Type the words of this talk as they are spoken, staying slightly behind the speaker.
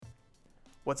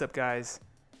What's up, guys?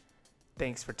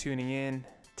 Thanks for tuning in.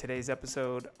 Today's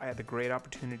episode, I had the great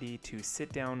opportunity to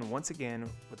sit down once again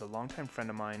with a longtime friend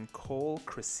of mine, Kohl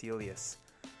Crecelius.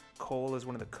 Kohl is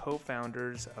one of the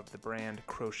co-founders of the brand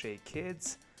Crochet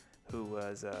Kids, who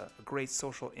was a great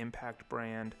social impact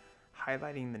brand,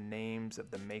 highlighting the names of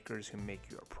the makers who make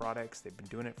your products. They've been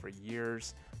doing it for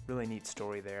years. Really neat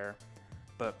story there.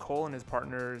 But Kohl and his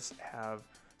partners have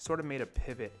sort of made a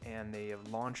pivot, and they have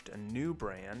launched a new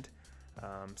brand,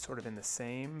 sort of in the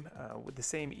same, with the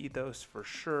same ethos for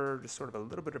sure, just sort of a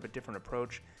little bit of a different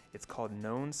approach. It's called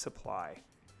Known Supply.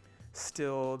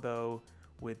 Still, though,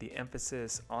 with the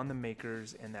emphasis on the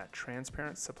makers and that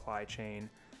transparent supply chain,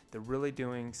 they're really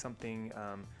doing something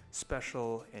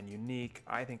special and unique,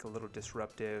 I think a little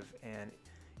disruptive, and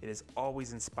it is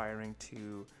always inspiring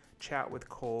to chat with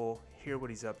Kohl, hear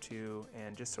what he's up to,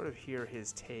 and just sort of hear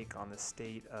his take on the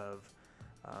state of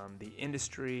the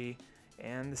industry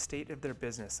and the state of their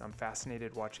business. I'm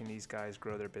fascinated watching these guys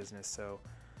grow their business, so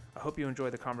I hope you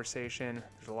enjoy the conversation.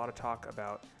 There's a lot of talk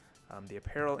about the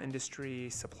apparel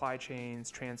industry, supply chains,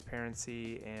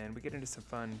 transparency, and we get into some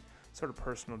fun sort of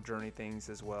personal journey things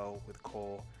as well with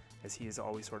Kohl, as he is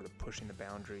always sort of pushing the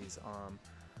boundaries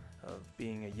of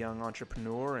being a young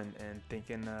entrepreneur and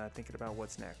thinking about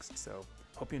what's next. So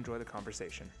hope you enjoy the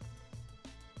conversation.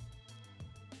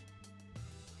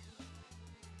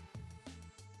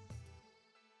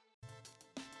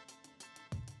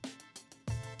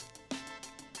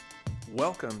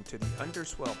 Welcome to the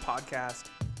Underswell podcast.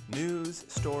 News,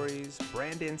 stories,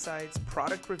 brand insights,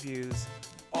 product reviews,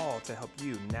 all to help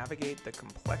you navigate the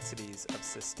complexities of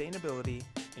sustainability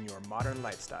in your modern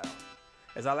lifestyle.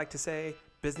 As I like to say,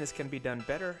 business can be done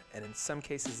better, and in some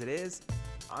cases it is.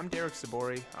 I'm Derek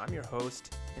Sabori, I'm your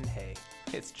host, and hey,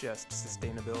 it's just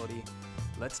sustainability.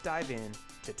 Let's dive in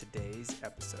to today's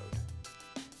episode.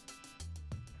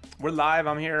 We're live.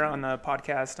 I'm here on the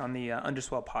podcast, on the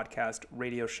Underswell podcast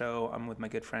radio show. I'm with my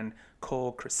good friend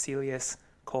Kohl Crecelius.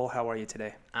 Kohl, how are you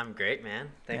today? I'm great, man.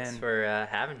 Thanks for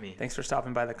having me. Thanks for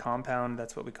stopping by the compound.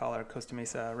 That's what we call our Costa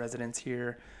Mesa residence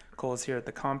here. Kohl's here at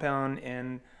the compound,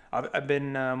 and I've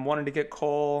been wanting to get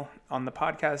Kohl on the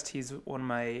podcast. He's one of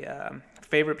my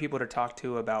favorite people to talk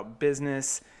to about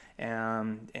business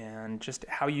and just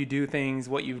how you do things,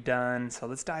 what you've done. So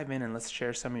let's dive in and let's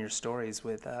share some of your stories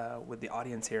with the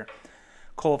audience here.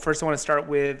 Kohl, first I want to start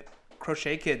with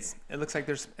Crochet Kids. It looks like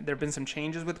there have been some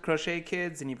changes with Crochet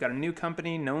Kids, and you've got a new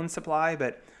company, Known Supply,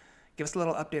 but give us a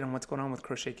little update on what's going on with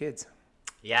Crochet Kids.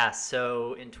 Yeah,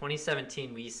 so in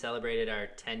 2017, we celebrated our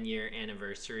 10-year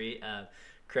anniversary of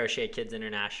Crochet Kids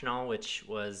International, which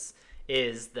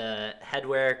is the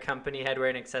headwear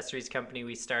and accessories company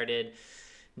we started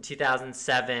in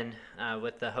 2007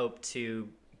 with the hope to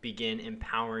begin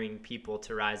empowering people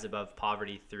to rise above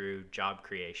poverty through job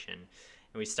creation.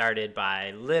 And we started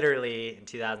by literally in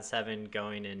 2007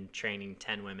 going and training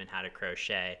 10 women how to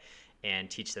crochet and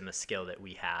teach them a skill that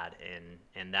we had,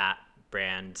 and that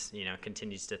brand,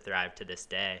 continues to thrive to this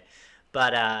day.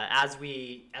 But as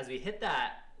we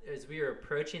were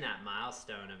approaching that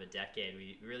milestone of a decade,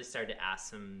 we really started to ask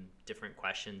some different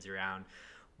questions around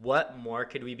what more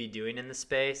could we be doing in the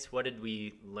space? What did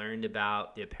we learn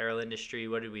about the apparel industry?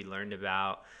 What did we learn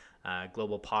about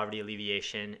global poverty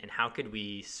alleviation? And how could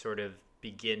we sort of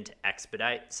begin to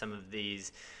expedite some of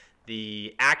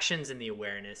the actions and the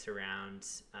awareness around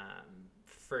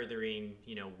furthering,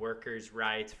 workers'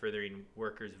 rights, furthering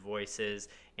workers' voices,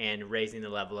 and raising the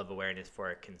level of awareness for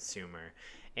a consumer.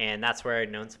 And that's where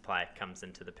Known Supply comes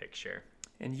into the picture.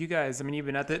 And you guys, you've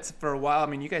been at this for a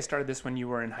while. You guys started this when you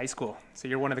were in high school. So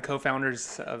you're one of the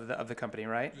co-founders of the company,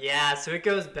 right? Yeah, so it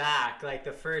goes back. Like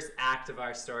the first act of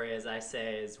our story, as I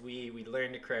say, is we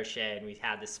learned to crochet, and we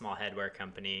had this small headwear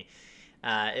company.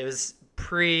 It was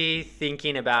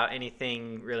pre-thinking about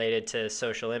anything related to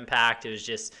social impact. It was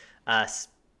just us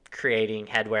creating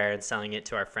headwear and selling it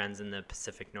to our friends in the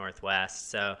Pacific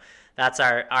Northwest. So that's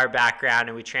our background,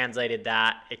 and we translated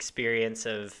that experience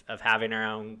of having our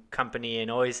own company and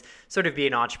always sort of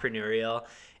being entrepreneurial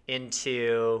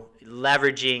into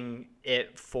leveraging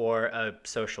it for a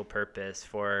social purpose,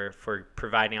 for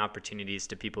providing opportunities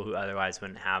to people who otherwise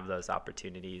wouldn't have those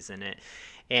opportunities in it.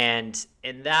 And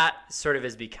that sort of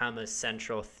has become a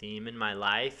central theme in my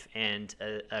life, and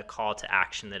a call to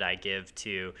action that I give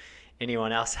to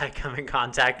anyone else I come in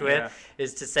contact with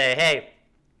is to say, hey,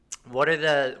 what are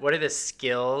the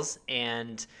skills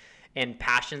and and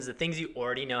passions, the things you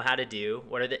already know how to do.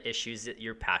 What are the issues that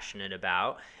you're passionate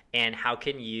about? And how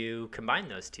can you combine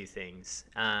those two things?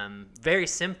 Very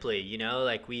simply,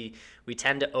 like we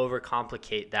tend to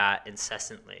overcomplicate that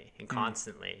incessantly and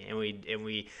constantly, and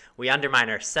we undermine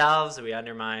ourselves. We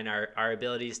undermine our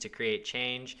abilities to create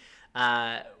change.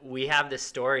 We have this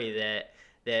story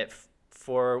that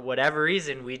for whatever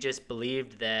reason, we just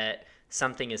believed that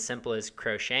something as simple as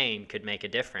crocheting could make a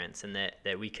difference, and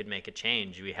that we could make a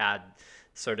change. We had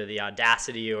sort of the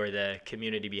audacity or the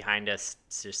community behind us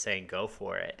just saying, go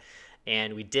for it.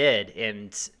 And we did.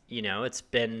 And, it's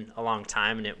been a long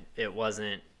time, and it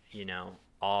wasn't,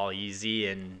 all easy,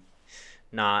 and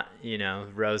not,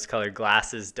 rose-colored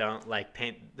glasses don't like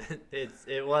paint.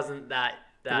 It wasn't that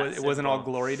it wasn't all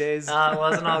glory days. It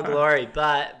wasn't all glory,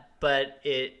 but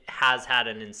it has had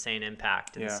an insane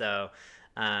impact. And so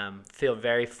feel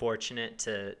very fortunate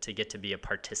to get to be a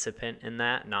participant in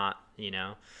that, not,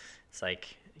 it's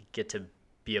like get to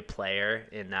be a player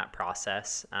in that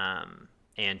process,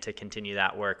 and to continue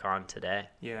that work on today.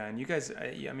 Yeah, and you guys,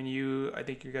 I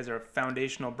think you guys are a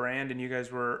foundational brand, and you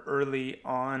guys were early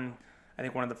on, I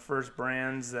think one of the first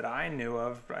brands that I knew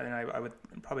of, and I would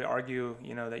probably argue,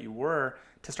 that you were,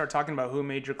 to start talking about who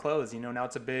made your clothes. Now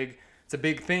it's a big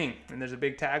thing, and there's a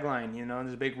big tagline, and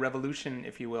there's a big revolution,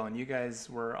 if you will, and you guys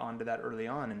were onto that early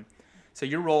on. And so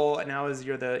your role now is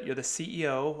you're the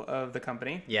CEO of the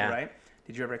company, right?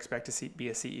 Did you ever expect to be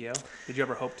a CEO? Did you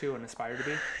ever hope to and aspire to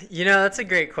be? That's a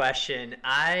great question.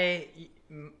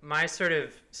 My sort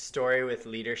of story with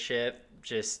leadership,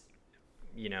 just,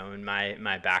 in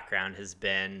my background, has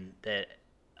been that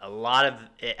a lot of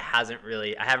it I haven't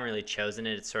really chosen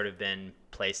it. It's sort of been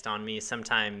placed on me,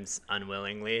 sometimes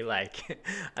unwillingly. Like,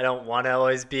 I don't want to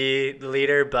always be the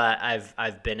leader, but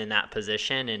I've been in that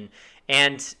position,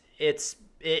 and it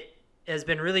has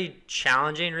been really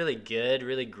challenging, really good,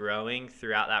 really growing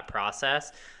throughout that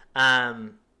process.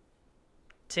 To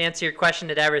answer your question,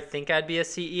 did I ever think I'd be a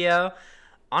CEO?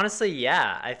 Honestly,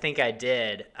 yeah, I think I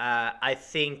did. I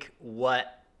think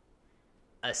what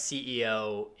a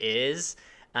CEO is,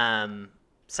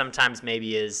 sometimes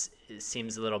maybe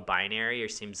seems a little binary or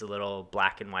seems a little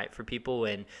black and white for people,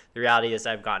 when the reality is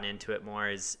I've gotten into it more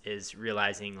is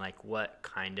realizing, like, what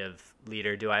kind of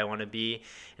leader do I want to be?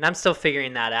 And I'm still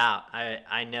figuring that out.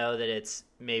 I know that it's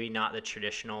maybe not the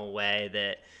traditional way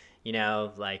that,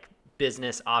 like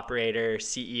business operator,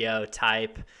 CEO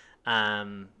type,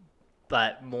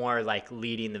 but more like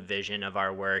leading the vision of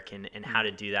our work and how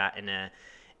to do that in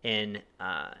an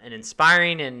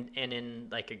inspiring and in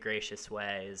like a gracious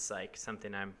way is like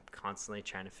something I'm constantly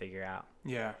trying to figure out.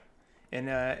 Yeah. And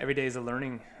every day is a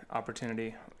learning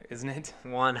opportunity, isn't it?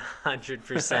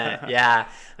 100%. Yeah.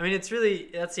 I mean,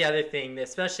 that's the other thing,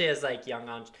 especially as like young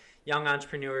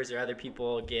entrepreneurs or other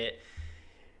people get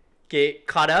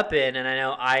caught up in, and I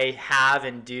know I have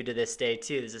and do to this day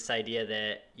too, there's this idea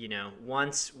that,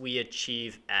 once we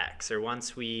achieve X, or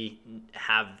once we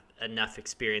have enough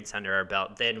experience under our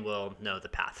belt, then we'll know the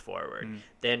path forward.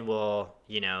 Then we'll,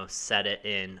 set it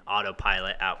in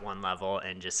autopilot at one level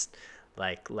and just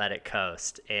like let it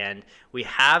coast. And we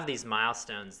have these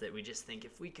milestones that we just think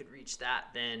if we could reach that,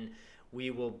 then we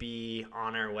will be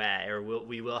on our way, or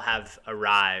we will have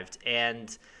arrived.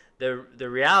 And the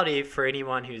reality for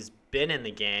anyone who's been in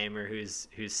the game, or who's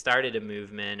started a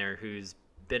movement, or who's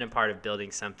been a part of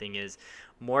building something, is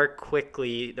the more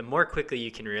quickly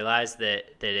you can realize that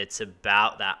it's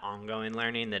about that ongoing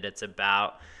learning, that it's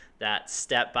about that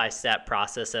step-by-step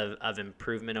process of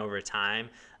improvement over time,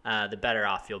 the better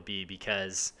off you'll be,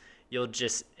 because you'll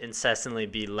just incessantly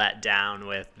be let down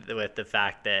with the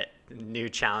fact that new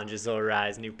challenges will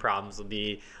arise, new problems will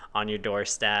be on your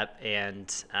doorstep,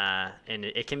 and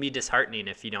it can be disheartening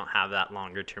if you don't have that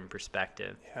longer term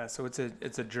perspective. Yeah, so it's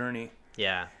a journey.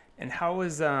 Yeah. And how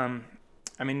is the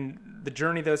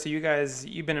journey though? So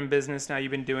you've been in business now,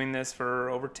 you've been doing this for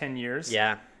over 10 years.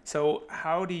 Yeah. So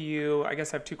how do you, I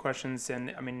guess I have two questions,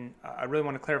 and I really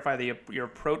want to clarify your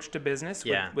approach to business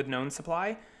with Known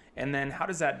Supply, and then how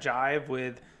does that jive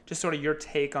with just sort of your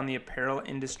take on the apparel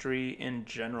industry in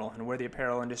general, and where the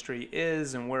apparel industry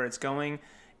is and where it's going.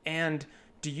 And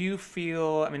do you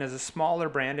feel, as a smaller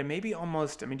brand, and maybe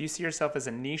almost, do you see yourself as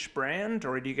a niche brand,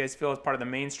 or do you guys feel as part of the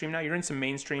mainstream now? You're in some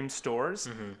mainstream stores,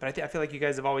 but I feel like you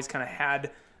guys have always kind of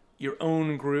had your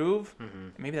own groove.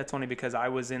 Maybe that's only because I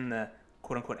was in the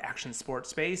quote-unquote action sports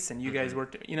space, and you guys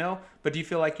worked, but do you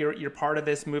feel like you're part of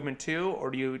this movement too, or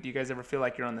do you guys ever feel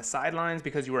like you're on the sidelines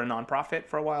because you were a nonprofit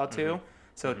for a while too?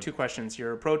 So two questions: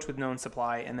 your approach with Known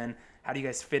Supply, and then how do you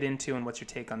guys fit into, and what's your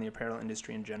take on the apparel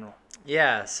industry in general?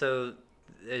 Yeah, so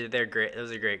they're great.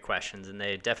 Those are great questions, and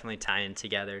they definitely tie in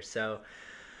together. So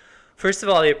First of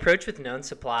all, the approach with Known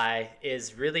Supply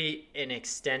is really an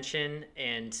extension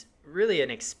and really an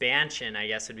expansion, I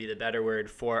guess would be the better word,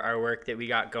 for our work that we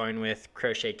got going with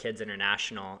Crochet Kids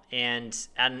International. And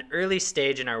at an early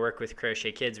stage in our work with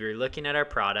Crochet Kids, we were looking at our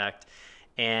product,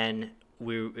 and it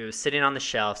was sitting on the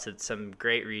shelves at some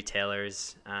great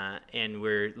retailers, and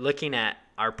we're looking at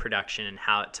our production and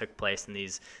how it took place, and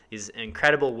these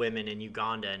incredible women in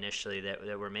Uganda initially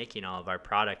that were making all of our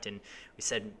product. And we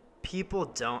said, people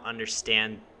don't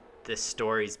understand the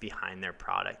stories behind their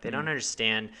product. They don't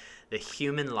understand the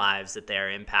human lives that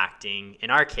they're impacting,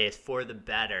 in our case, for the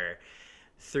better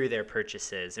through their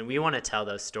purchases. And we want to tell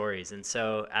those stories. And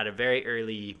so at a very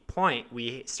early point,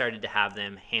 we started to have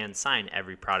them hand sign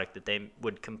every product that they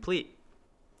would complete.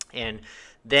 And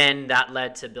then that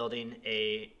led to building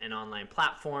an online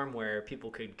platform where people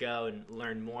could go and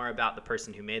learn more about the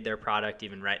person who made their product,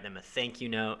 even write them a thank you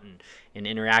note and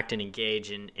interact and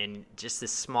engage in just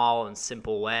this small and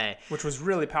simple way. Which was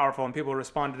really powerful, and people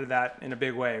responded to that in a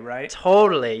big way, right?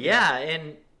 Totally, yeah.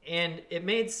 And it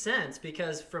made sense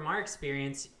because from our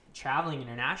experience traveling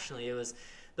internationally,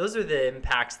 those are the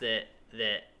impacts that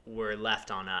were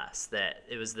left on us. That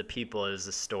it was the people, it was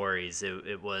the stories,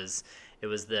 it was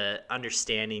the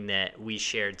understanding that we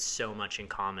shared so much in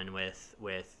common with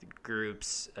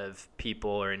groups of people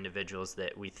or individuals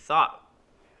that we thought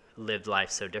lived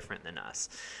life so different than us.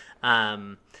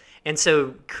 And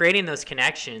so creating those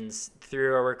connections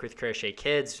through our work with Crochet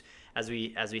Kids, as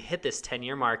we hit this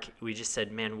 10-year mark, we just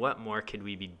said, man, what more could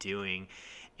we be doing?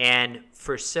 And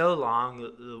for so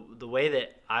long, the way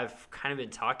that I've kind of been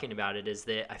talking about it is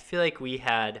that I feel like we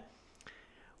had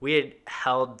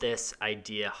held this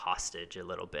idea hostage a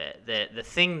little bit. That the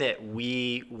thing that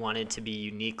we wanted to be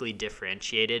uniquely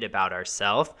differentiated about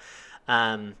ourselves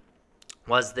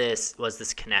was this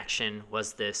connection,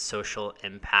 was this social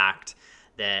impact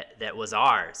that was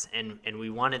ours. And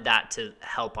we wanted that to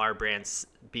help our brands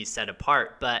be set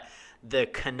apart. But the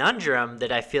conundrum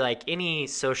that I feel like any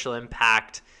social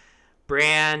impact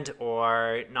brand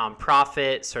or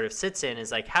nonprofit sort of sits in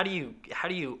is like, how do you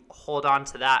hold on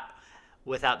to that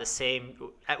without at the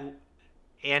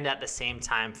same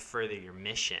time further your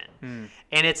mission?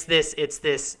 And it's this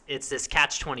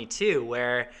catch-22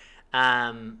 where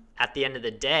at the end of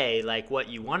the day, like, what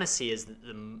you want to see is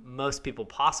the most people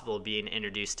possible being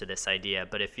introduced to this idea.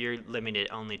 But if you're limited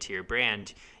only to your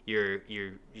brand, you're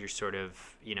sort of,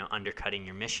 undercutting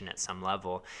your mission at some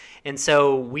level. And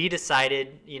so we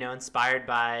decided, inspired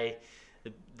by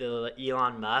the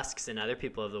Elon Musks and other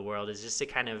people of the world, is just to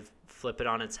kind of flip it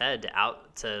on its head,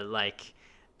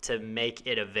 to make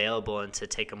it available and to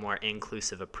take a more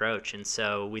inclusive approach. And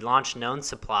so we launched Known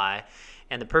Supply,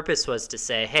 and the purpose was to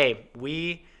say, hey,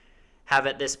 we have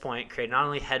at this point created not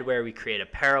only headwear, we create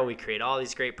apparel, we create all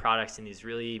these great products in these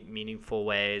really meaningful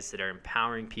ways that are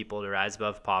empowering people to rise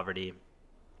above poverty.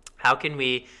 How can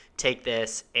we take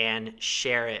this and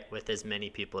share it with as many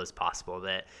people as possible,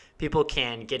 that people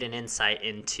can get an insight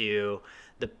into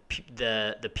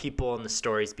the people and the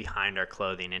stories behind our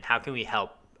clothing, and how can we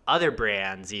help other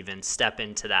brands even step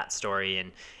into that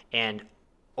story and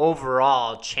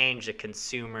overall change the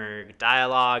consumer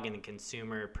dialogue and the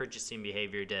consumer purchasing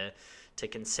behavior to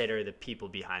consider the people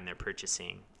behind their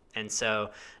purchasing. And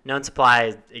so Known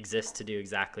Supply exists to do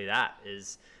exactly that,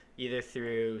 is either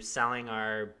through selling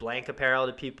our blank apparel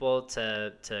to people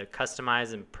to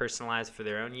customize and personalize for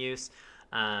their own use,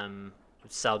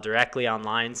 sell directly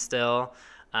online still,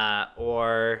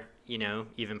 or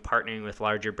even partnering with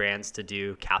larger brands to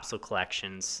do capsule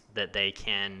collections that they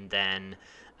can then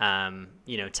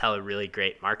tell a really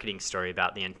great marketing story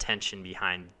about the intention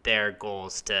behind their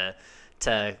goals to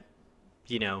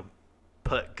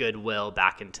put goodwill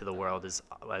back into the world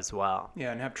as well.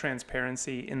 Yeah, and have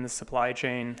transparency in the supply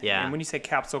chain. Yeah. And when you say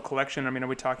capsule collection, are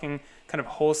we talking kind of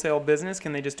wholesale business?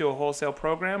 Can they just do a wholesale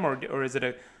program, or is it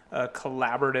a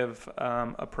collaborative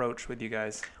approach with you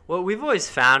guys? What we've always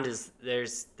found is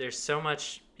there's so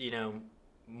much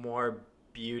more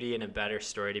beauty and a better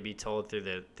story to be told through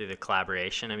the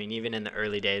collaboration. Even in the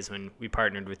early days when we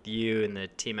partnered with you and the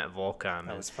team at Volcom,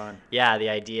 that was fun. Yeah, the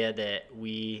idea that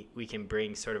we can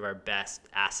bring sort of our best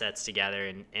assets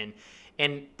together,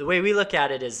 and the way we look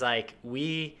at it is like,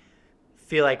 we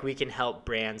feel like we can help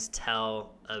brands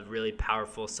tell a really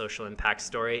powerful social impact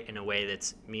story in a way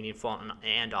that's meaningful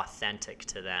and authentic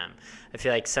to them. I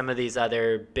feel like some of these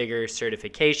other bigger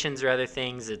certifications or other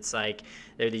things, it's like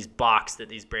there are these boxes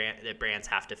that brands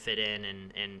have to fit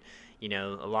in, and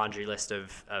a laundry list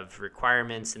of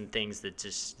requirements and things that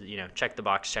just check the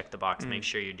box, make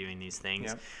sure you're doing these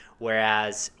things. Yep.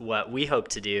 Whereas what we hope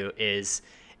to do is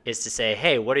is to say,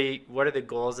 hey, what are the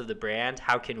goals of the brand?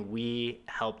 How can we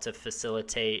help to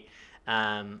facilitate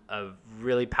a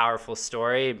really powerful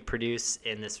story and produce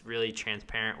in this really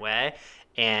transparent way,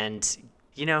 and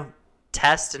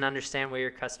test and understand where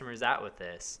your customer is at with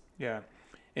this. Yeah.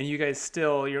 And you guys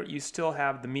you still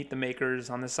have the Meet the Makers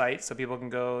on the site, so people can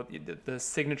go. The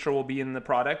signature will be in the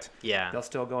product. Yeah. They'll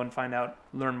still go and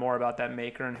learn more about that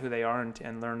maker and who they are,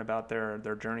 and learn about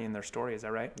their journey and their story. Is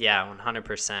that right? Yeah,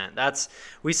 100%.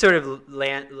 We sort of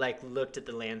looked at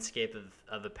the landscape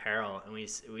of apparel, and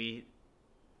we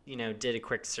did a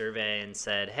quick survey and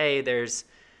said, hey, there's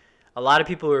a lot of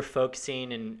people who are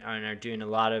focusing and are doing a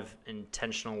lot of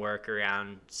intentional work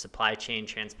around supply chain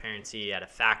transparency at a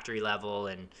factory level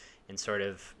and sort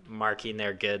of marking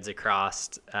their goods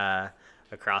across an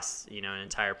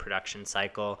entire production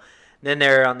cycle. And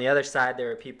then on the other side, there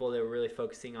are people that are really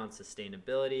focusing on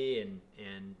sustainability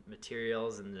and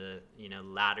materials and the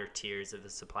latter tiers of the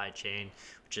supply chain,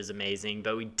 which is amazing.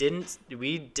 But we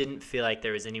didn't feel like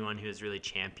there was anyone who was really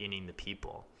championing the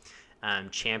people.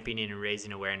 Championing and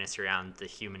raising awareness around the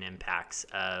human impacts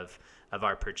of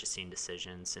our purchasing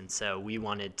decisions. And so we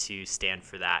wanted to stand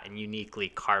for that and uniquely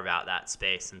carve out that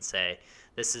space and say,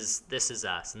 this is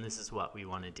us and this is what we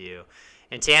want to do.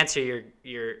 And to answer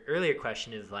your earlier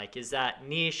question of is that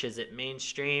niche, is it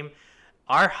mainstream?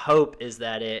 Our hope is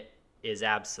that it is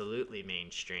absolutely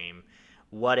mainstream.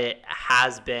 What it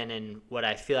has been and what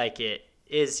I feel like it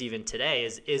is even today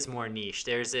is more niche.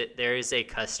 There is a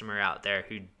customer out there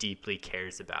who deeply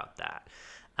cares about that,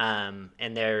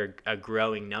 and there are a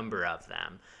growing number of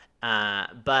them.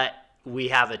 But we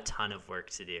have a ton of work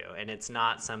to do, and it's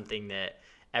not something that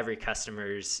every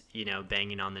customer's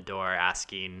banging on the door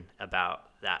asking about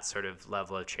that sort of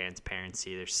level of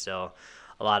transparency. There's still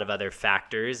a lot of other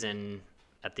factors, and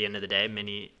at the end of the day,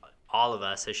 all of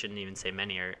us, I shouldn't even say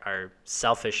many, are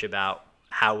selfish about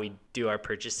how we do our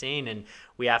purchasing, and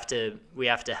we have to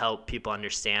help people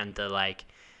understand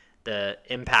the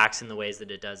impacts and the ways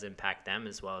that it does impact them,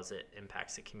 as well as it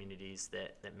impacts the communities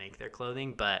that make their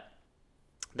clothing. But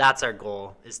that's our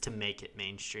goal, is to make it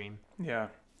mainstream. Yeah,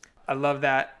 I love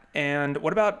that. And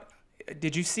what about,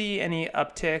 did you see any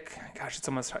uptick? Gosh, it's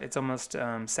almost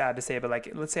sad to say, but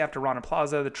let's say after Rana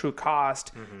Plaza, the True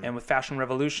Cost, and with Fashion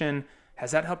Revolution,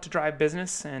 has that helped to drive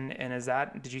business? And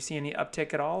did you see any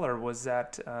uptick at all, or was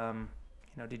that,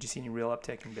 did you see any real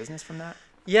uptick in business from that?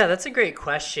 Yeah, that's a great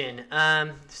question.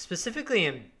 Specifically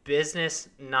in business,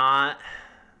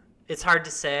 it's hard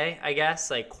to say, I guess,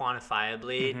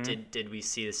 quantifiably, did we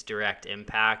see this direct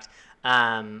impact?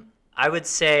 I would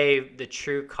say the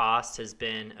True Cost has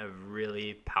been a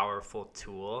really powerful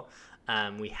tool.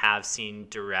 We have seen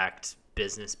direct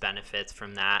business benefits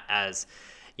from that, as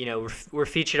we're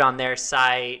featured on their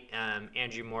site.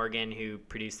 Andrew Morgan, who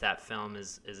produced that film,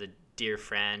 is a dear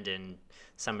friend and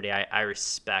somebody I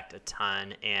respect a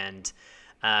ton. And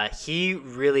he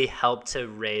really helped to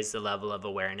raise the level of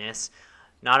awareness,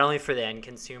 not only for the end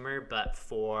consumer, but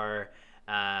for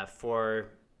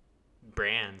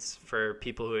brands, for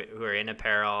people who are in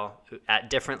apparel at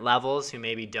different levels, who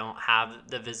maybe don't have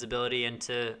the visibility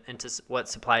into what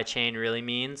supply chain really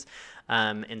means,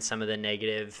 and some of the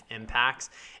negative impacts.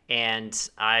 And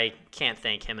I can't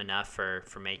thank him enough for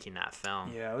making that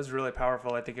film. Yeah, it was really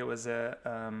powerful. I think it was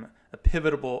a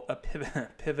pivotal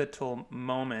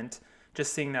moment,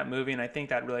 just seeing that movie, and I think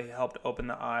that really helped open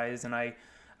the eyes. And I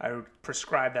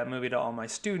prescribe that movie to all my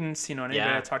students, and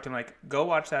anybody I talk to them, go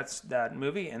watch that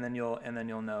movie, and then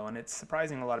you'll know. And it's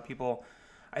surprising, a lot of people,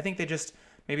 I think they just,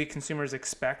 maybe consumers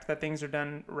expect that things are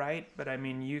done right, but I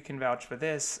mean, you can vouch for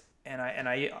this, and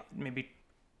I maybe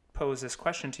pose this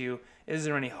question to you: is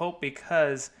there any hope?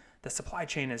 Because the supply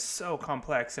chain is so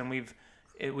complex, and we've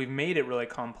made it really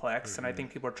complex, and I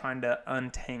think people are trying to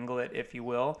untangle it, if you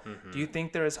will. Do you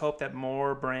think there is hope that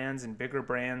more brands and bigger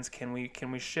brands, can we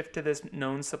shift to this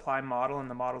known supply model and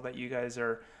the model that you guys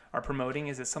are promoting?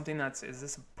 Is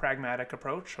this a pragmatic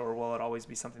approach, or will it always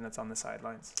be something that's on the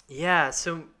sidelines? Yeah.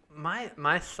 So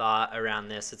my thought around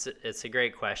this, it's a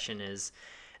great question, is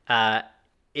that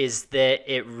it's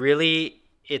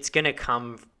going to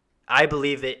come. I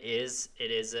believe it is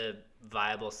a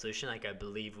viable solution. I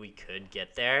believe we could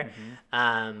get there.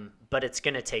 But it's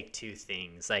going to take two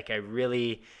things. And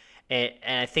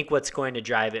I think what's going to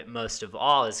drive it most of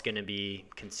all is going to be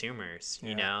consumers.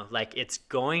 It's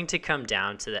going to come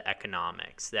down to the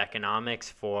economics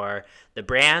for the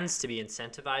brands to be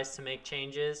incentivized to make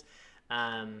changes,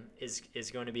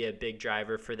 is going to be a big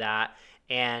driver for that.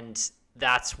 And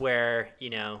that's where,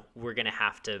 we're going to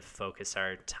have to focus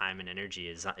our time and energy,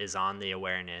 is on the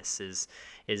awareness,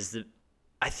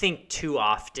 I think too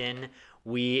often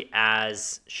we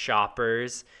as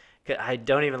shoppers, I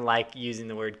don't even like using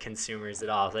the word consumers at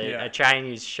all. I try and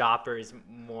use shoppers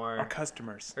more. Or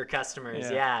customers.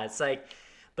 Yeah. It's like,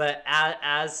 but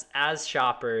as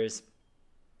shoppers,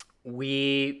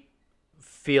 we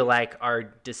feel like our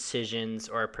decisions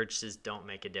or our purchases don't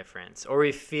make a difference, or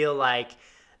we feel like,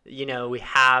 we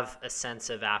have a sense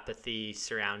of apathy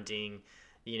surrounding,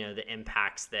 the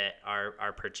impacts that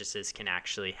our purchases can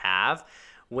actually have,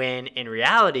 when in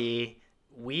reality,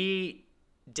 we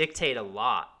dictate a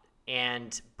lot,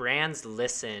 and brands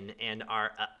listen and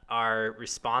are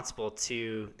responsible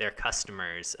to their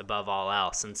customers above all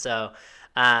else. And so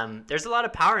there's a lot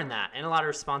of power in that and a lot of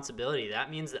responsibility.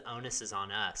 That means the onus is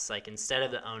on us. Like, instead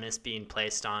of the onus being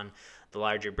placed on the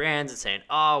larger brands and saying,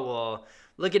 oh, well,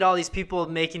 look at all these people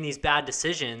making these bad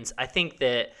decisions, I think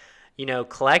that,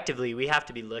 collectively we have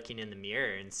to be looking in the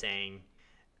mirror and saying,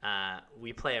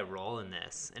 we play a role in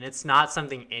this. And it's not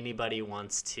something anybody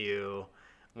wants to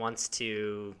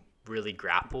really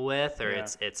grapple with, or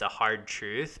it's a hard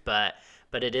truth, but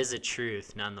it is a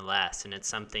truth nonetheless. And it's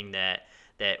something that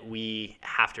we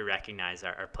have to recognize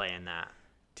our play in that.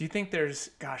 Do you think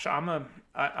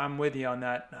I'm with you on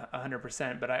that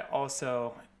 100%, but I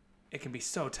also, it can be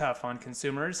so tough on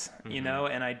consumers, and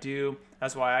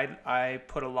that's why I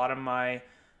put a lot of I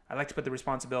like to put the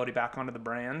responsibility back onto the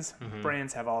brands.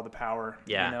 Brands have all the power,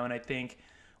 and I think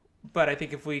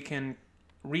if we can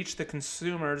reach the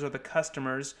consumers or the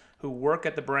customers who work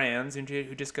at the brands and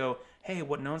who just go, hey,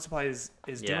 what No Supply is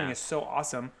doing is so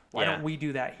awesome. Why don't we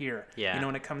do that here?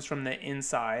 And it comes from the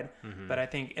inside. But I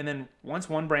think, and then once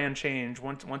one brand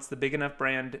once the big enough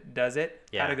brand does it,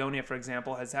 Patagonia, for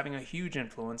example, is having a huge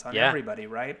influence on everybody,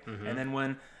 right? And then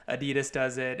when Adidas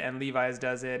does it and Levi's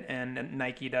does it and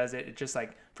Nike does it, it's just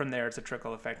like from there it's a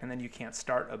trickle effect. And then you can't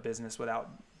start a business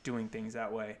without doing things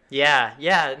that way. Yeah,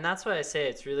 and that's why I say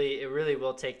it really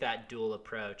will take that dual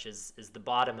approach, is the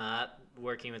bottom up,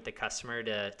 working with the customer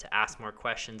to ask more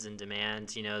questions and demand,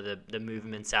 the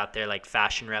movements out there like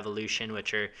Fashion Revolution,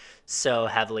 which are so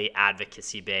heavily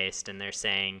advocacy based, and they're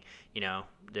saying,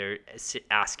 they're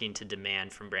asking to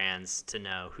demand from brands to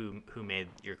know who made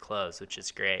your clothes, which is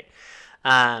great.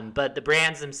 But the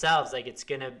brands themselves, like, it's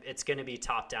gonna be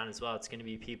top down as well. It's gonna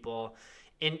be people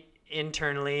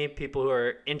internally, people who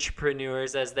are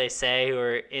entrepreneurs, as they say, who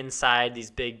are inside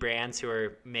these big brands, who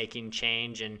are making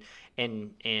change and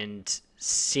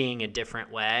seeing a different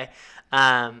way.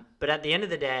 But at the end of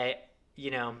the day,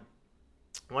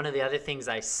 one of the other things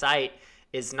I cite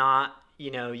is not,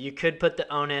 you could put the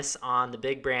onus on the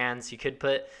big brands. You could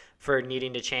for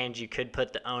needing to change, you could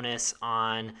put the onus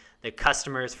on the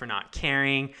customers for not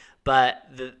caring. But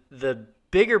the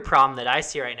bigger problem that I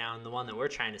see right now, and the one that we're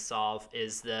trying to solve,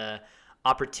 is the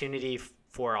opportunity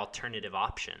for alternative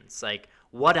options. Like,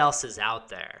 what else is out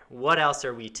there? What else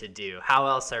are we to do? How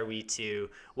else are we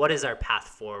what is our path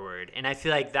forward? And I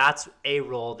feel like that's a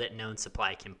role that Known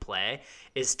Supply can play,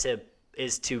 is to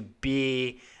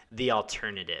be the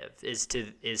alternative, is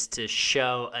to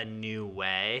show a new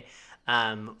way,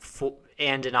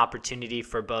 and an opportunity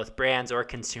for both brands or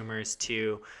consumers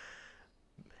to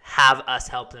have us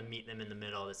help them, meet them in the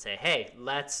middle, to say, hey,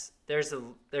 there's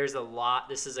a lot,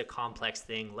 this is a complex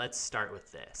thing, let's start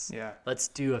with this. Let's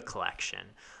do a collection.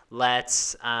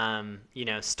 Let's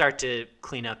start to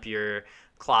clean up your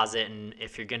closet, and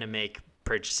if you're gonna make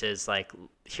purchases, like,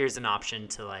 here's an option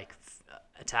to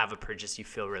have a purchase you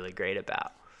feel really great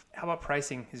about. How about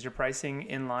pricing? Is your pricing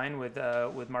in line with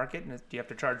market? Do you have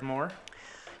to charge more?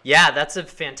 Yeah, that's a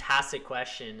fantastic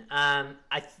question.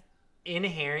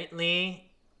 Inherently,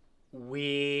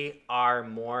 we are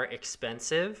more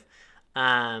expensive.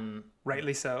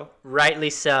 Rightly so.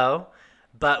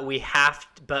 But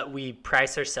we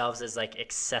price ourselves as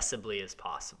accessibly as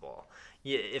possible,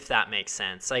 if that makes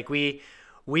sense. Like, we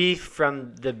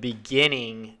from the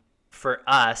beginning, for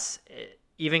us,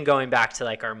 even going back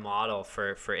to our model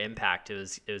for impact,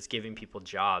 it was giving people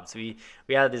jobs. We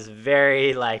had this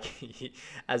very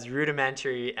as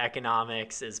rudimentary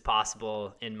economics as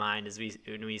possible in mind,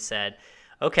 when we said,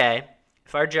 okay,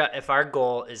 if our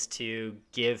goal is to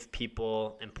give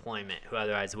people employment who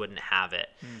otherwise wouldn't have it,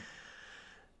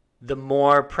 the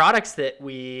more products that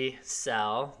we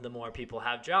sell, the more people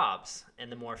have jobs,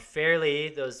 and the more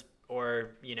fairly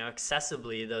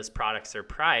accessibly those products are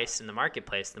priced in the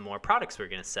marketplace, the more products we're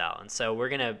going to sell. And so we're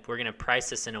going to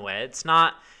price this in a way. It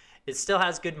still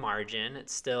has good margin. It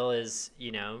still is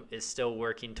still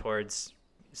working towards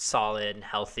solid and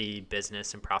healthy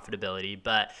business and profitability,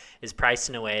 but is priced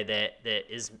in a way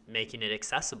that is making it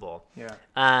accessible. Yeah.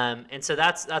 And so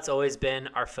that's always been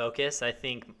our focus. I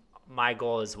think my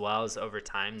goal as well is over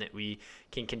time that we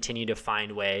can continue to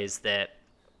find ways that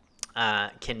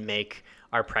can make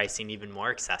our pricing even more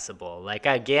accessible. Like,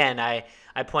 again, I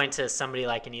point to somebody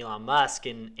like an Elon Musk,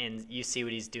 and you see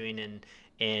what he's doing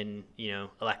in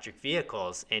electric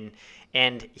vehicles,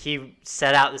 and he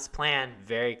set out this plan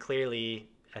very clearly.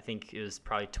 I think it was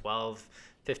probably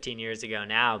 15 years ago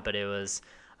now, but it was,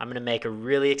 I'm going to make a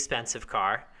really expensive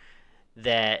car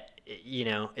that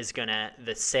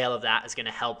the sale of that is going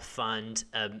to help fund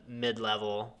a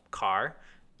mid-level car,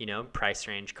 price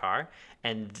range car,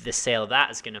 and the sale of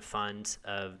that is going to fund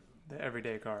the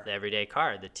everyday car,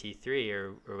 the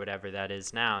T3 or whatever that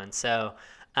is now. And so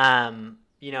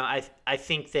I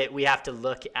think that we have to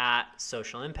look at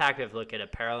social impact. We have to look at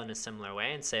apparel in a similar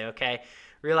way and say, okay,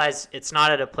 realize it's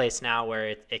not at a place now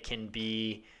where it can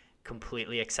be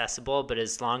completely accessible, but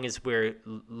as long as we're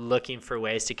looking for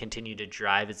ways to continue to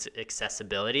drive its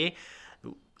accessibility,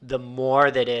 the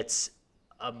more that it's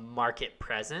a market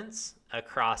presence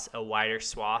across a wider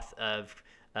swath of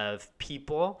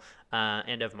people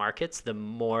and of markets, the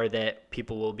more that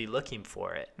people will be looking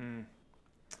for it. And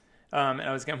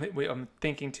I'm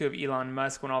thinking too of Elon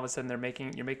Musk, when all of a sudden you're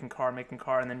making car,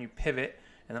 and then you pivot,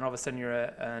 and then all of a sudden you're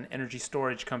an energy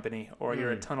storage company, or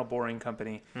you're a tunnel boring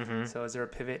company. Mm-hmm. So is there a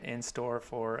pivot in store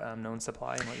for known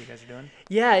supply and what you guys are doing?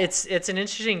 Yeah, it's an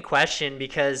interesting question,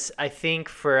 because I think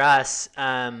for us,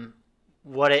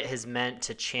 what it has meant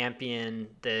to champion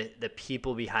the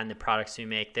people behind the products we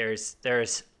make, there's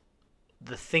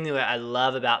the thing that I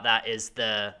love about that is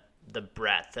the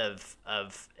breadth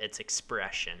of its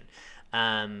expression.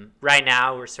 Right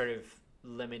now we're sort of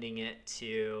limiting it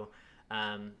to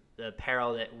the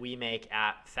apparel that we make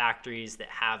at factories that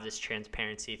have this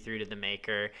transparency through to the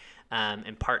maker,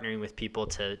 and partnering with people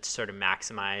to sort of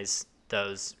maximize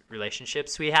those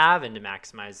relationships we have and to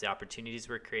maximize the opportunities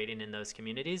we're creating in those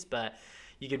communities. But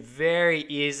you could very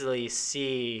easily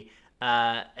see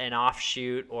an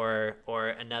offshoot or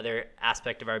another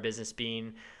aspect of our business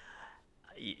being,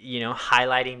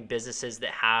 highlighting businesses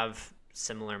that have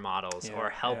similar models, or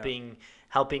helping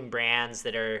brands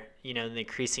that are, the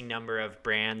increasing number of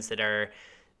brands that are,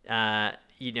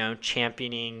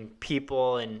 championing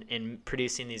people and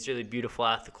producing these really beautiful,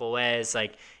 ethical ways.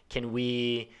 Like, can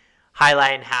we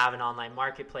highlight and have an online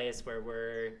marketplace where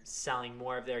we're selling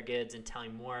more of their goods and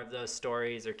telling more of those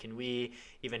stories? Or can we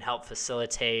even help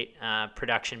facilitate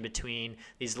production between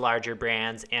these larger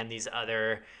brands and these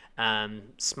other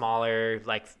smaller,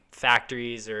 like,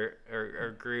 factories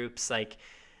or groups? Like,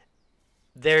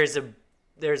 there's a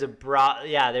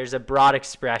broad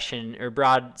expression or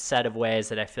broad set of ways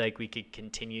that I feel like we could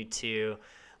continue to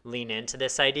lean into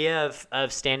this idea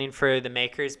of standing for the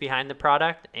makers behind the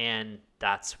product. And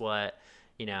that's what,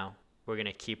 we're going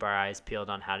to keep our eyes peeled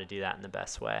on how to do that in the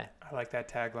best way. I like that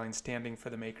tagline, standing for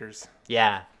the makers.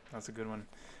 Yeah. That's a good one.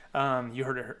 You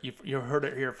heard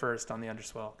it here first on the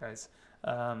Underswell, guys.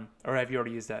 Or have you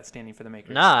already used that, standing for the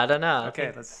makers? No, I don't know.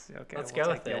 Okay, let's go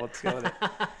with it. Let's go with it.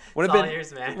 What have been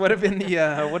yours, man? What have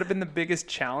been the biggest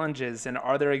challenges, and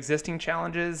are there existing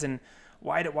challenges, and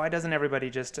why doesn't everybody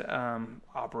just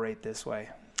operate this way?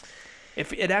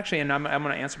 If it actually, and I'm going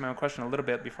to answer my own question a little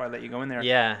bit before I let you go in there.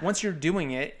 Yeah. Once you're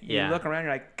doing it, you look around,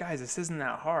 you're like, guys, this isn't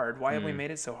that hard. Why have we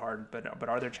made it so hard? But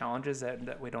are there challenges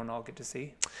that we don't all get to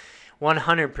see?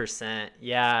 100%.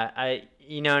 Yeah.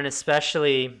 And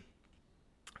especially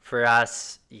for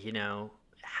us,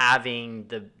 having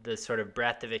the sort of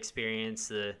breadth of experience,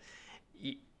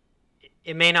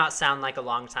 it may not sound like a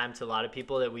long time to a lot of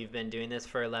people that we've been doing this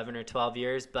for 11 or 12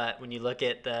 years, but when you look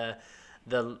at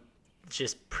the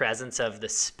just presence of the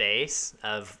space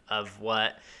of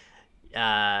what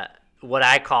I've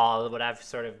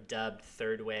sort of dubbed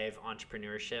third wave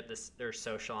entrepreneurship, or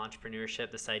social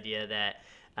entrepreneurship, this idea that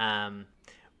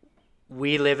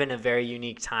we live in a very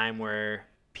unique time where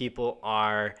people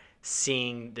are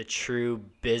seeing the true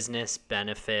business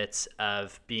benefits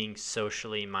of being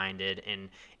socially minded and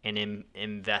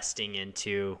investing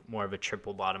into more of a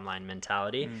triple bottom line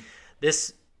mentality.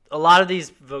 A lot of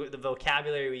the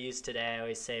vocabulary we use today, I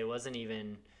always say, it wasn't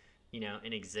even,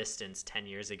 in existence 10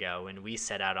 years ago when we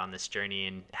set out on this journey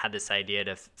and had this idea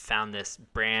to found this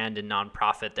brand and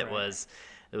nonprofit that was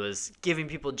giving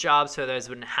people jobs so others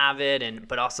wouldn't have it,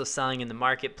 but also selling in the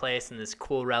marketplace in this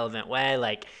cool, relevant way.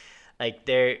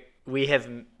 We have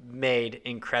made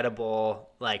incredible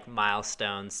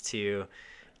milestones to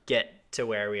get to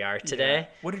where we are today. Yeah.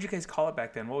 What did you guys call it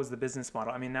back then? What was the business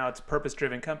model? I mean, now it's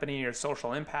purpose-driven company or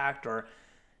social impact, or,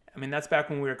 I mean, that's back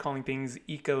when we were calling things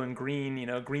eco and green,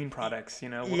 green products,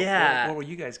 What were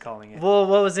you guys calling it? Well,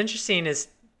 what was interesting is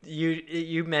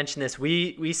you mentioned this.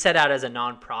 We set out as a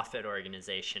nonprofit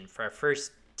organization for our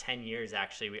first 10 years,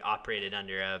 actually, we operated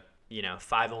under a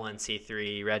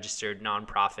 501c3 registered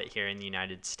nonprofit here in the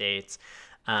United States.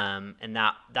 And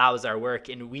that was our work.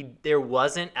 And there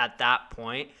wasn't at that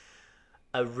point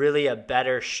a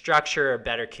better structure, a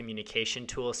better communication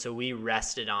tool. So we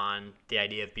rested on the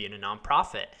idea of being a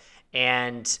nonprofit.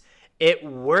 And it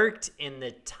worked in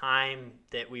the time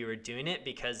that we were doing it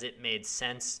because it made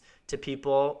sense to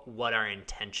people what our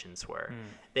intentions were.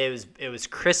 It was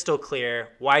crystal clear.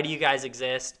 Why do you guys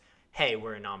exist? Hey,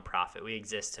 we're a nonprofit. We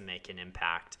exist to make an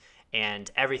impact. And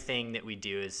everything that we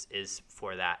do is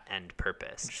for that end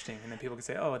purpose. Interesting. And then people can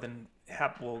say, oh, then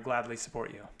we'll gladly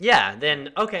support you. Yeah,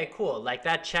 then, okay, cool. Like,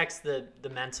 that checks the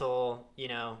mental,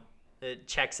 it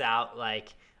checks out,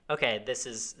 like, okay, this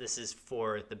is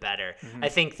for the better. I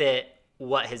think that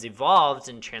what has evolved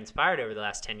and transpired over the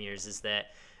last 10 years is that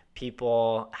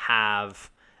people have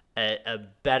a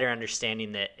better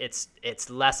understanding that it's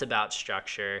less about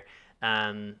structure,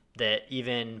 that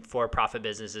even for-profit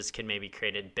businesses can maybe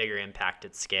create a bigger impact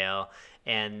at scale.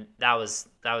 And that was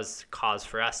cause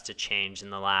for us to change in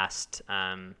the last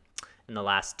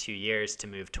 2 years to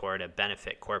move toward a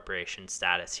benefit corporation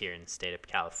status here in the state of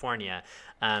California,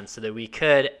 so that we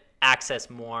could access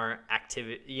more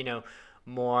activity,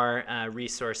 more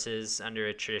resources under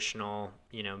a traditional,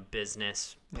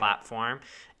 business platform,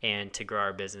 and to grow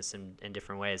our business in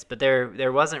different ways. But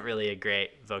there wasn't really a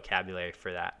great vocabulary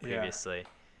for that previously. Yeah.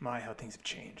 How things have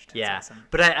changed. That's awesome.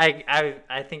 But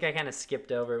I think I kind of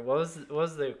skipped over. What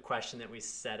was the question that we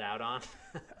set out on?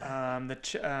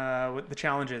 The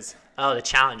challenges. Oh, the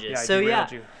challenges. Yeah, I so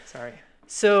derailed you. Sorry.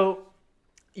 So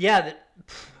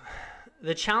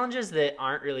the challenges that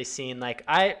aren't really seen, like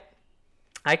I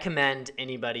commend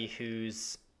anybody who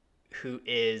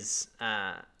is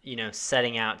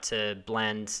setting out to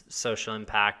blend social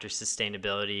impact or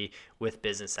sustainability with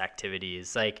business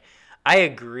activities. Like, I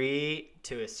agree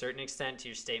to a certain extent to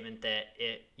your statement that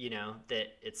that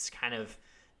it's kind of,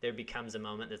 there becomes a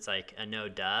moment that's like a no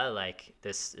duh, like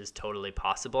this is totally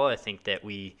possible. I think that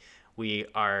we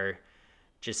are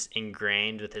just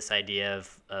ingrained with this idea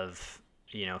of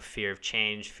fear of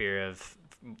change, fear of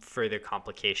further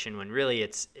complication, when really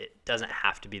it doesn't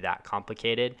have to be that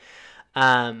complicated.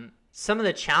 Some of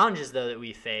the challenges, though, that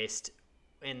we faced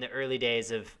in the early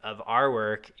days of our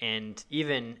work, and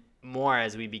even more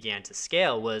as we began to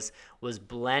scale, was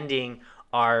blending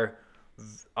our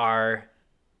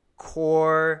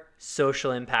core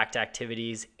social impact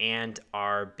activities and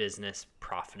our business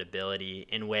profitability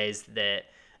in ways that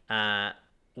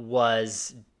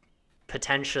was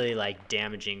potentially like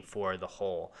damaging for the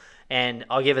whole. And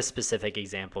I'll give a specific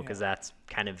example because that's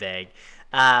kind of vague.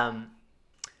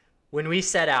 When we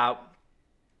set out,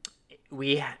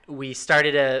 we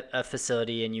started a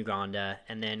facility in Uganda,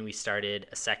 and then we started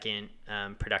a second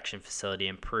production facility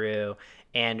in Peru.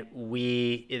 And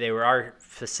they were our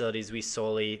facilities. We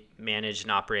solely managed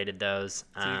and operated those.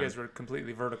 So you guys were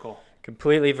completely vertical.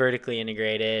 Completely vertically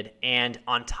integrated. And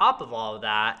on top of all of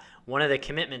that, one of the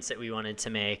commitments that we wanted to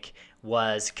make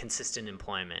was consistent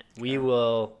employment. We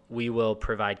will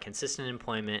provide consistent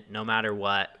employment no matter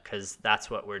what, because that's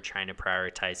what we're trying to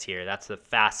prioritize here. That's the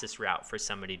fastest route for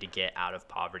somebody to get out of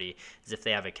poverty, is if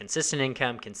they have a consistent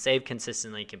income, can save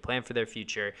consistently, can plan for their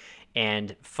future,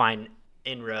 and find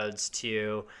inroads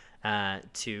to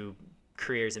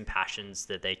careers and passions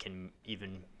that they can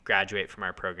even graduate from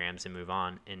our programs and move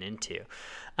on and into.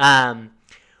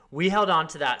 We held on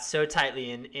to that so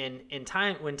tightly, in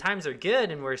time when times are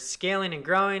good and we're scaling and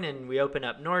growing, and we open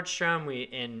up Nordstrom,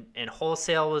 and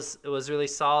wholesale was really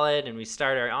solid, and we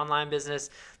start our online business.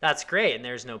 That's great, and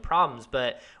there's no problems.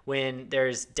 But when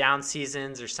there's down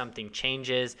seasons or something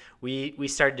changes, we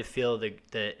started to feel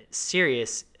the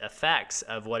serious effects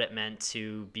of what it meant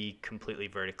to be completely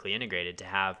vertically integrated, to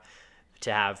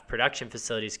have production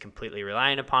facilities completely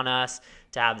reliant upon us,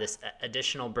 to have this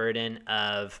additional burden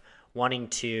of wanting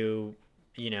to,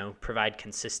 provide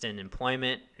consistent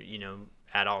employment,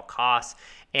 at all costs.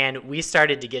 And we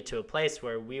started to get to a place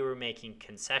where we were making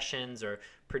concessions or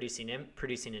producing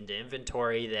into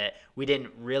inventory that we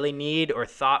didn't really need or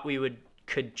thought we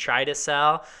could try to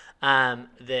sell,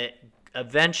 that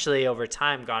eventually over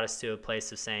time got us to a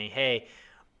place of saying, hey,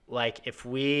 like, if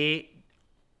we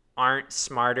aren't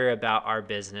smarter about our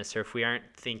business, or if we aren't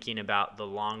thinking about the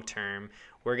long term,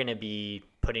 we're going to be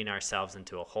putting ourselves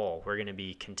into a hole. We're going to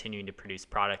be continuing to produce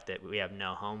product that we have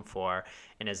no home for.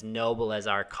 And as noble as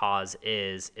our cause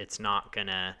is, it's going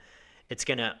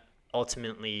to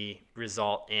ultimately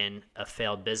result in a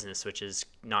failed business, which is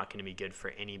not going to be good for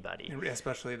anybody.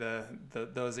 Especially the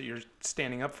those that you're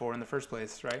standing up for in the first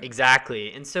place, right?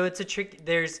 Exactly. And so it's a trick.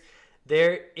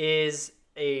 There is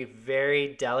a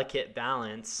very delicate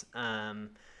balance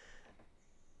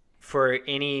for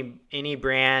any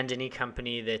brand, any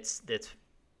company that's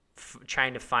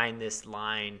trying to find this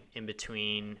line in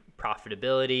between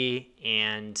profitability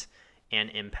and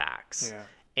impacts. Yeah.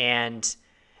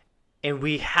 And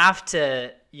we have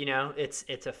to,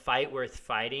 it's a fight worth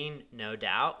fighting, no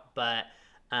doubt, but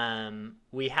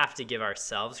we have to give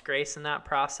ourselves grace in that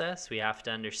process. We have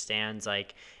to understand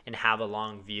and have a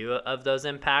long view of those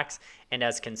impacts. And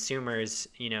as consumers,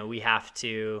 we have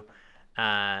to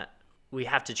try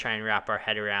and wrap our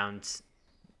head around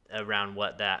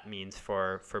what that means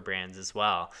for brands as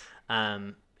well.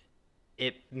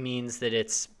 It means that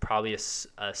it's probably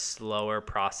a slower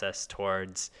process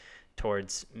towards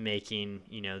making,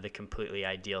 the completely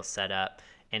ideal setup,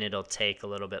 and it'll take a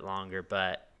little bit longer,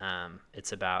 but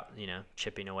it's about,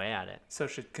 chipping away at it. So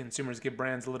should consumers give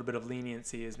brands a little bit of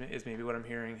leniency is maybe what I'm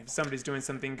hearing. If somebody's doing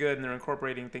something good and they're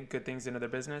incorporating good things into their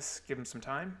business, give them some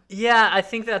time? Yeah, I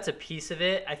think that's a piece of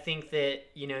it. I think that,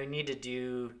 you need to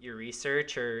do your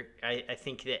research, or I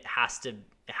think that it has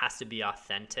to be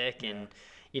authentic. And,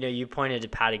 you pointed to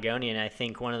Patagonia, and I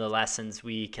think one of the lessons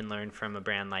we can learn from a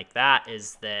brand like that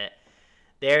is that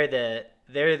they're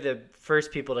the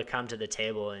first people to come to the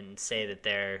table and say that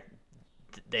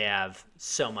they have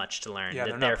so much to learn,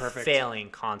 that they're failing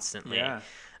constantly. Yeah.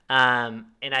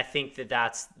 And I think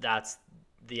that's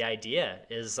the idea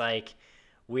is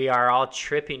we are all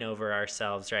tripping over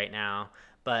ourselves right now.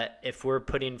 But if we're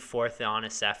putting forth the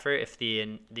honest effort, if the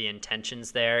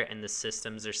intention's there and the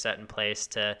systems are set in place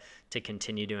to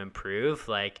continue to improve,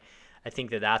 I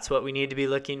think that's what we need to be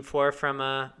looking for from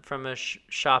a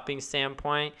shopping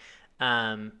standpoint,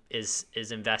 is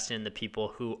investing in the people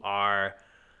who are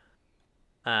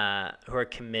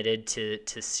committed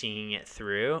to seeing it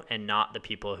through, and not the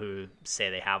people who say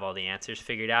they have all the answers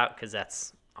figured out, because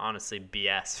that's honestly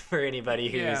BS for anybody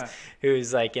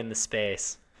who's in the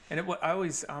space. And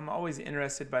I'm always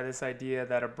interested by this idea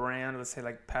that a brand, let's say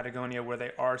like Patagonia, where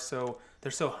they're so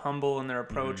humble in their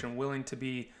approach, mm-hmm. and willing to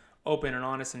be open and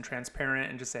honest and transparent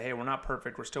and just say, hey, we're not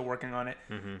perfect, we're still working on it.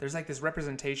 Mm-hmm. There's this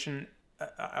representation.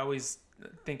 I always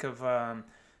think of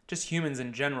just humans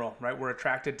in general, right? We're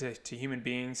attracted to human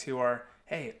beings who are,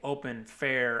 hey, open,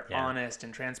 fair, honest,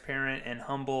 and transparent and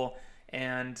humble.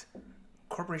 And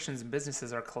corporations and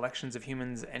businesses are collections of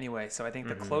humans anyway. So I think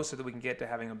the closer that we can get to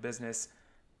having a business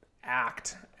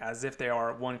act as if they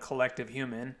are one collective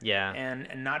human, and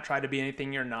not try to be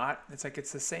anything you're not.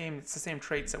 It's the same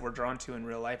traits that we're drawn to in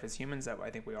real life as humans that I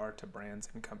think we are to brands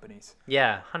and companies.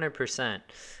 Yeah, 100%.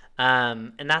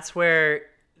 And that's where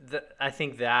I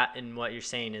think that and what you're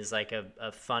saying is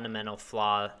a fundamental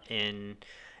flaw in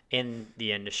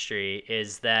the industry,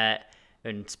 is that,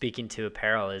 and speaking to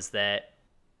apparel, is that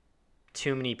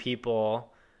too many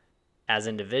people as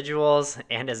individuals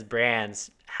and as brands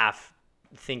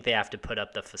think they have to put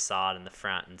up the facade in the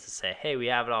front and to say, hey, we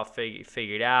have it all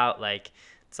figured out,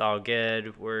 it's all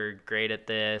good, we're great at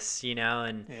this,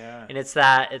 and it's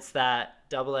that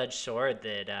double-edged sword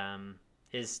that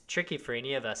is tricky for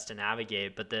any of us to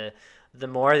navigate. But the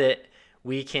more that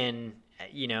we can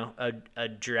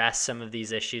address some of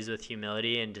these issues with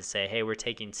humility, and to say, hey, we're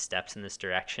taking steps in this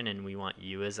direction, and we want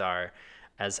you as our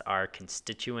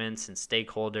constituents and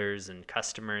stakeholders and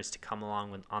customers to come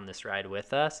along on this ride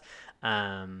with us,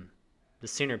 the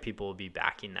sooner people will be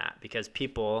backing that, because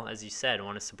people, as you said,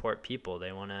 want to support people.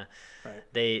 They want to,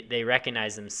 they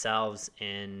recognize themselves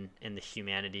in the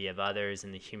humanity of others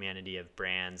and the humanity of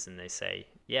brands, and they say,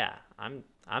 yeah,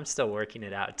 I'm still working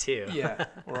it out too. Yeah,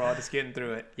 we're all just getting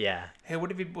through it. Yeah. Hey,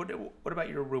 what about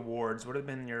your rewards? What have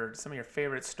been some of your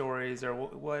favorite stories, or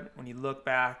what when you look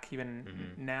back,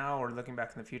 even now, or looking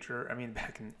back in the future? I mean,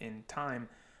 back in time,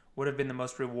 what have been the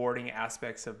most rewarding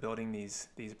aspects of building these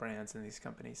brands and these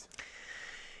companies?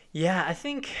 Yeah, I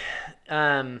think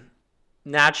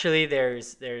naturally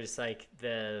there's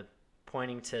the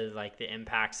pointing to the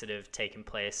impacts that have taken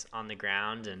place on the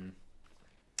ground, and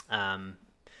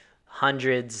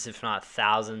hundreds, if not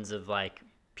thousands, of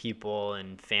people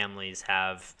and families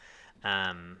have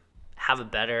a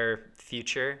better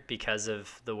future because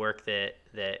of the work that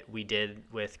we did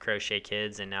with Crochet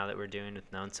Kids, and now that we're doing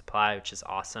with Known Supply, which is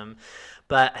awesome.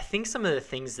 But I think some of the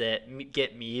things that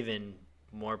get me even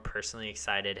more personally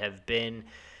excited have been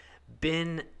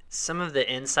some of the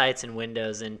insights and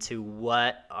windows into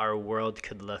what our world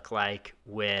could look like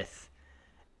with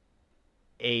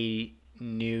a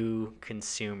new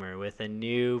consumer, with a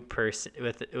new person,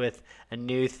 with a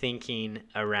new thinking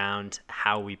around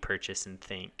how we purchase and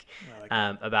think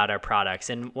about our products.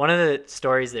 And one of the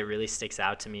stories that really sticks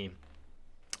out to me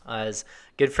is a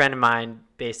good friend of mine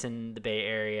based in the Bay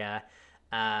Area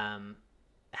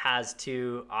has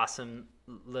two awesome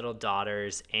little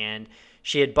daughters, and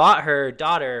she had bought her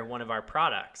daughter one of our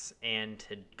products and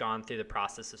had gone through the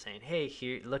process of saying, hey,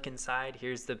 here, look inside,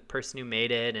 here's the person who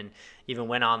made it, and even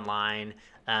went online.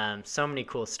 So many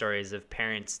cool stories of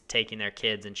parents taking their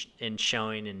kids and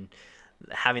showing and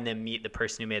having them meet the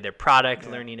person who made their product,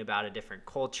 learning about a different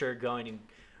culture, going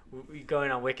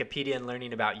on Wikipedia and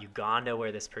learning about Uganda,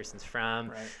 where this person's from.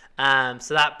 Right.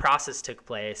 So that process took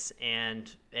place and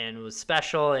was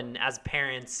special. And as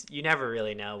parents, you never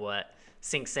really know what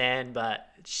sinks in, but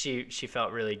she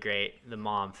felt really great. The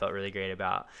mom felt really great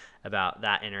about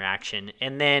that interaction.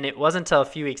 And then it wasn't until a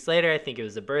few weeks later, I think it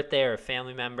was a birthday or a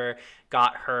family member,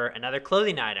 got her another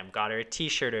clothing item, got her a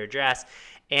t-shirt or a dress,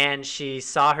 and she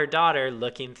saw her daughter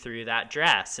looking through that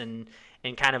dress and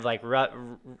kind of like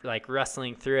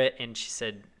rustling through it, and she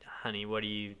said, honey, what are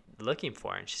you looking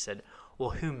for? And she said, well,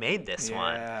 who made this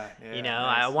one? Nice.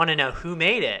 I want to know who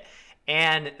made it.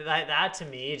 And that to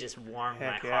me just warmed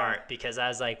my heart, because I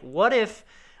was like, what if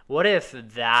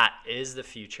that is the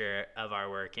future of our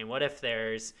work? And what if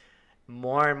there's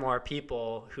more and more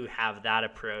people who have that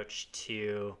approach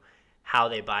to how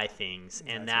they buy things,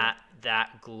 and that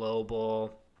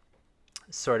global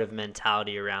sort of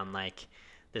mentality around like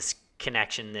this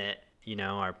connection that,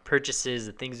 our purchases,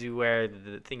 the things we wear,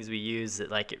 the things we use, that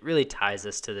like it really ties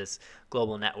us to this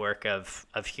global network of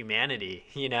humanity,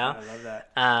 I love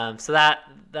that. So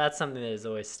that's something that has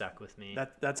always stuck with me.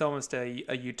 That's almost a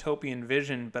utopian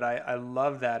vision, but I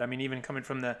love that. I mean, even coming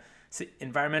from the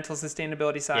environmental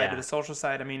sustainability side to the social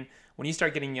side, I mean, when you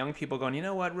start getting young people going, you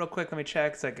know what, real quick, let me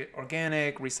check. It's like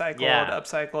organic, recycled,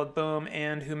 upcycled, boom,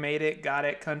 and who made it, got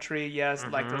it, country, yes,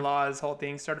 like the laws, whole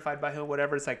thing, certified by who,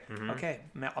 whatever. It's like, okay,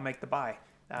 I'll make the buy.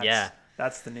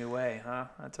 That's the new way, huh?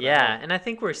 That's what and I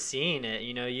think we're seeing it.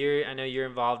 I know you're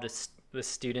involved with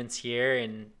students here,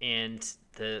 and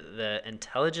the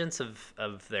intelligence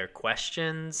of their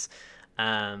questions,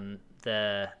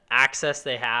 the access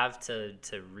they have to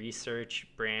research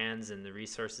brands, and the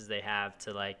resources they have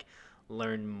to like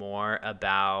learn more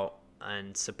about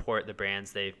and support the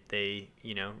brands they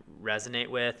resonate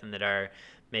with, and that are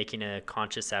making a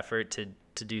conscious effort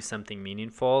to do something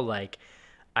meaningful. Like,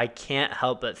 I can't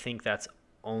help but think that's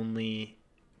only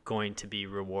going to be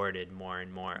rewarded more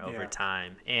and more over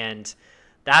time. And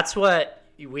that's what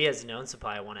we as Known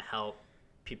Supply want to help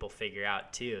people figure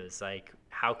out too, is like,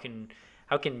 how can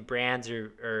brands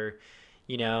or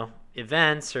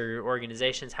events or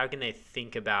organizations, how can they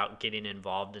think about getting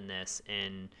involved in this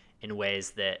in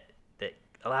ways that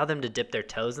allow them to dip their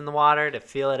toes in the water, to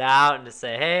feel it out, and to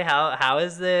say, hey, how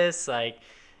is this? Like,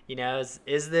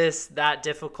 is this that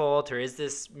difficult, or is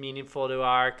this meaningful to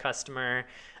our customer?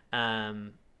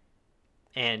 And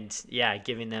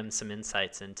giving them some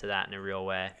insights into that in a real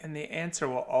way. And the answer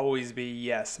will always be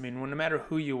yes. I mean, no matter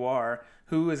who you are,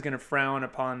 who is going to frown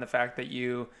upon the fact that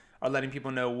you are letting people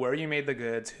know where you made the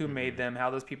goods, who made them, how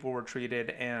those people were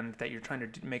treated, and that you're trying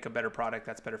to make a better product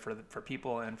that's better for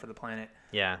people and for the planet.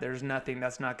 Yeah. There's nothing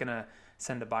that's not going to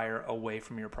send a buyer away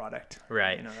from your product.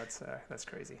 Right. That's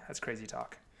crazy. That's crazy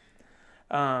talk.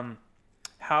 How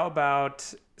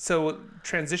about, so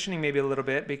transitioning maybe a little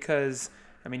bit, because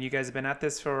I mean, you guys have been at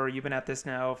this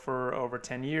now for over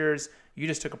 10 years. You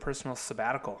just took a personal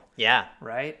sabbatical. Yeah.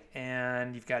 Right?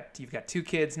 And you've got 2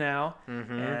 kids now,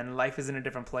 and life is in a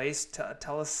different place.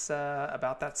 Tell us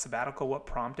about that sabbatical, what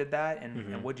prompted that,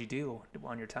 and what'd you do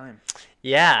on your time?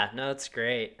 Yeah, no, it's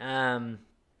great.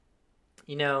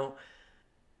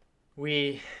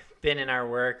 We've been in our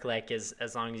work like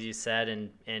as long as you said,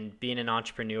 and being an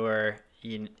entrepreneur,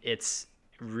 it's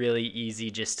really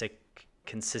easy just to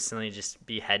consistently just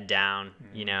be head down,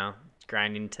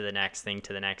 grinding to the next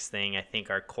thing. I think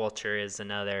our culture is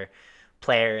another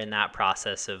player in that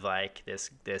process of like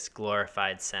this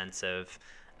glorified sense of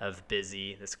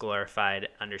busy, this glorified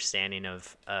understanding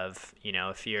of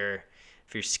if your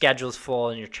schedule's full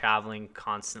and you're traveling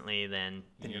constantly, then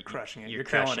you're crushing it. You're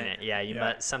crushing it.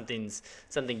 Yeah, something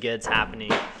good's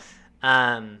happening.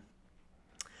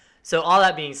 So all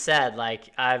that being said,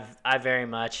 like I very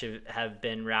much have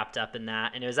been wrapped up in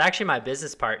that, and it was actually my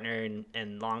business partner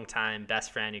and longtime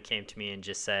best friend who came to me and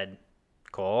just said,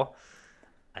 Kohl,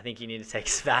 I think you need to take a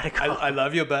sabbatical. I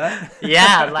love you, bud.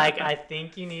 Yeah, like I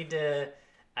think you need to.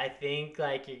 I think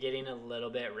like you're getting a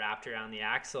little bit wrapped around the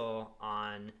axle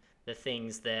on the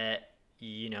things that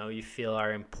you feel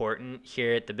are important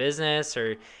here at the business,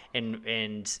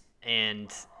 and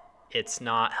it's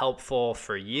not helpful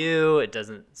for you. It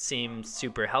doesn't seem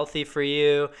super healthy for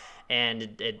you.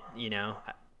 And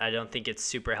I don't think it's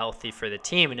super healthy for the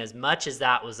team. And as much as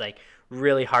that was like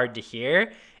really hard to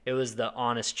hear, it was the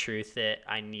honest truth that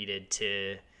I needed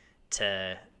to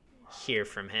hear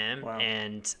from him. Wow.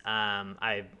 And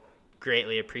I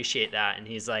greatly appreciate that. And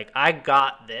he's like, I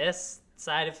got this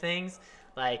side of things.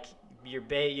 Like,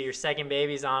 your second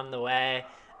baby's on the way.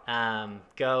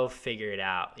 Go figure it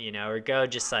out, or go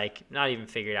just like, not even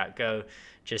figure it out. Go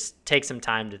just take some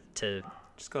time to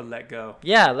just go let go.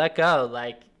 Yeah, let go.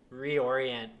 Like,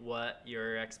 reorient what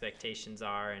your expectations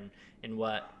are and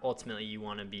what ultimately you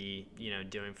want to be,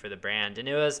 doing for the brand. And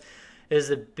it was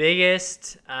the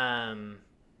biggest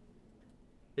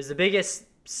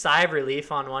sigh of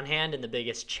relief on one hand, and the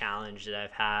biggest challenge that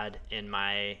I've had in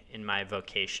my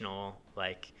vocational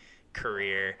like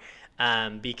career,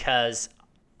 because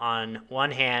on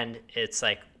one hand it's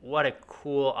like, what a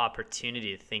cool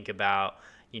opportunity to think about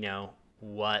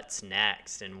what's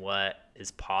next and what is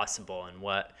possible and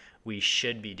what we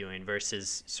should be doing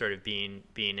versus sort of being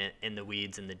in the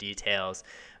weeds and the details.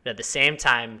 But at the same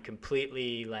time,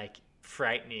 completely like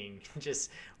frightening just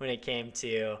when it came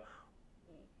to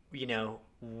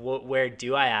where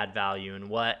do I add value and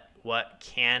what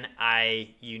can I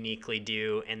uniquely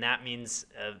do. And that means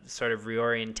a sort of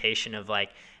reorientation of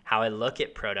like how I look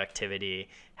at productivity,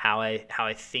 how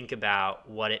I think about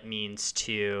what it means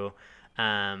to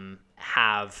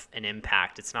have an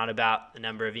impact. It's not about the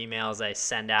number of emails I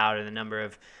send out or the number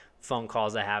of phone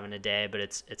calls I have in a day, but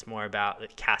it's more about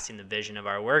casting the vision of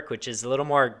our work, which is a little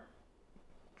more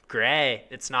gray.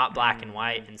 It's not black and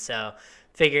white. And so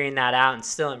figuring that out, and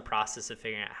still in process of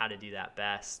figuring out how to do that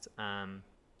best.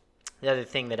 The other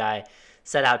thing that I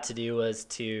set out to do was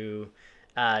to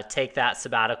take that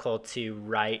sabbatical to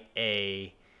write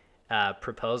a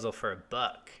proposal for a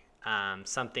book. A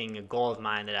goal of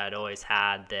mine that I'd always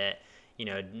had that,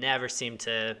 never seemed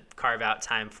to carve out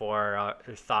time for, or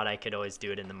thought I could always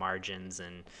do it in the margins,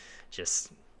 and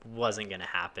just wasn't going to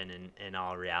happen in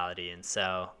all reality. And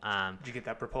so Did you get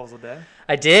that proposal done?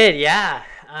 I did, yeah.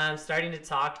 Starting to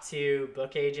talk to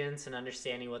book agents and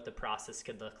understanding what the process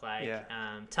could look like. Yeah.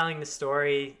 Telling the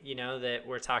story, that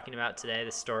we're talking about today,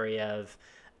 the story of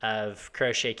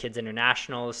Crochet Kids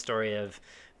International, the story of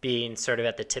being sort of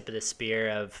at the tip of the spear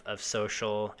of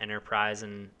social enterprise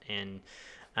and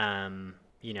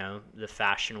the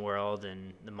fashion world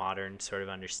and the modern sort of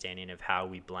understanding of how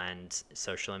we blend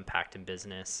social impact and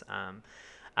business.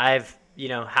 I've,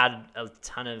 had a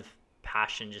ton of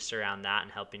passion just around that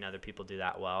and helping other people do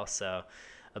that well. So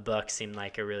a book seemed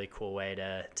like a really cool way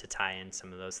to tie in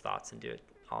some of those thoughts and do it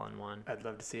all in one. I'd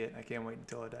love to see it. I can't wait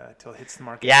until it hits the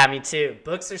market. Yeah, me too.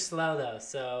 Books are slow though,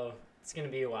 so it's going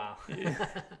to be a while. Yeah.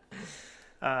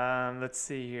 Let's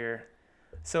see here.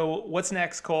 So what's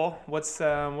next, Kohl? What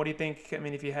do you think? I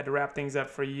mean, if you had to wrap things up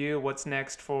for you, what's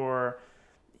next for,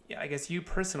 I guess, you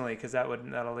personally? Because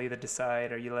that'll either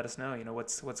decide, or you let us know.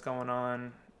 What's going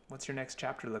on. What's your next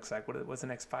chapter looks like? What's the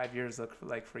next 5 years look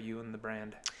like for you and the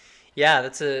brand? Yeah,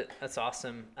 that's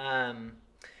awesome. I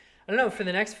don't know. For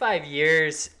the next 5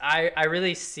 years, I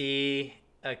really see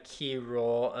a key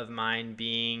role of mine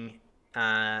being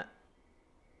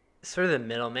sort of the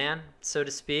middleman, so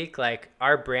to speak. Like,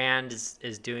 our brand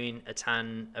is doing a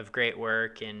ton of great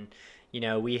work, and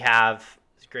we have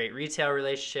great retail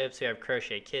relationships. We have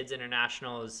Crochet Kids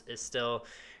International is still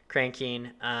cranking,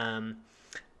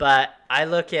 but I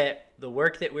look at the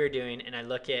work that we're doing, and I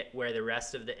look at where the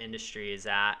rest of the industry is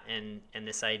at, and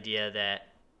this idea that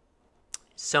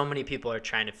so many people are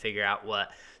trying to figure out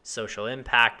what social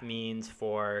impact means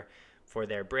for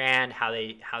their brand, how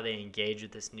they engage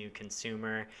with this new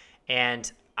consumer.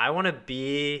 And I want to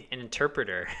be an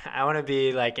interpreter. I want to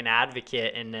be like an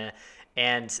advocate and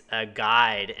a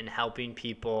guide in helping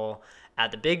people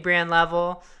at the big brand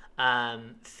level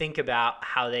think about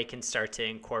how they can start to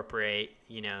incorporate,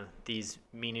 these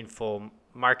meaningful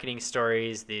marketing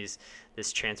stories, this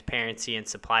transparency in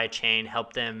supply chain,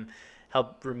 help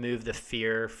remove the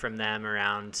fear from them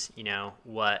around,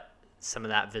 what some of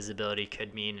that visibility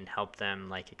could mean, and help them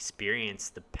like experience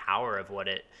the power of what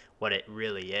it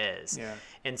really is. Yeah.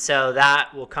 And so that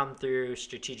will come through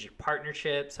strategic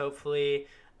partnerships, hopefully,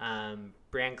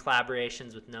 brand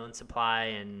collaborations with known supply,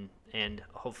 and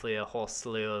hopefully a whole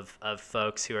slew of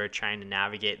folks who are trying to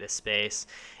navigate this space,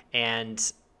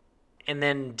 and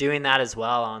then doing that as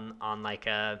well on like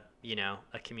a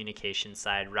communication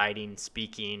side, writing,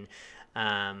 speaking,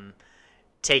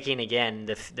 taking again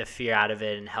the fear out of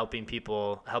it, and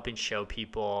helping show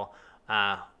people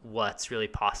what's really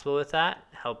possible with that,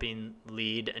 helping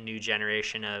lead a new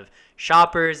generation of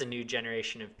shoppers, a new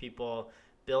generation of people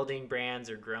building brands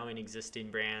or growing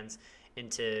existing brands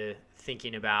into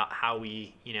thinking about how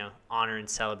we honor and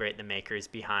celebrate the makers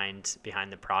behind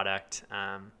the product.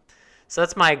 So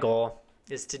that's my goal.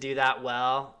 is to do that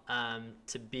well,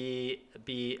 to be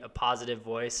a positive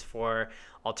voice for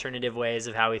alternative ways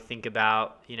of how we think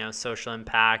about, social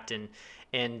impact,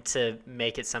 and to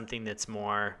make it something that's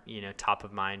more, top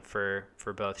of mind for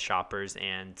both shoppers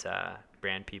and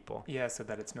brand people. Yeah, so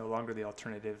that it's no longer the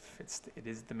alternative. It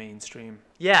is the mainstream.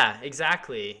 Yeah,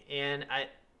 exactly. And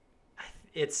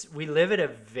we live at a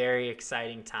very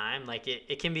exciting time. Like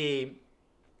it can be,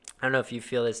 I don't know if you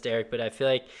feel this, Derek, but I feel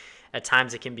like at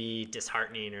times it can be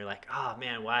disheartening, or like, oh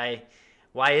man, why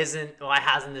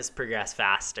hasn't this progressed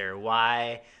faster?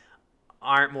 Why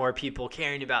aren't more people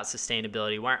caring about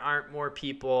sustainability? Why aren't more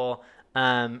people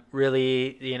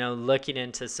really, looking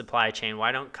into supply chain?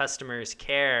 Why don't customers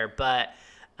care? But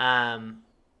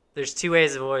there's two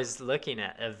ways of always looking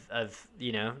at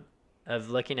of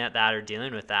looking at that or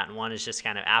dealing with that. And one is just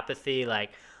kind of apathy,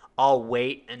 like I'll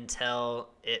wait until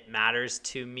it matters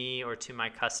to me or to my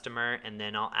customer and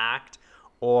then I'll act.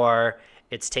 Or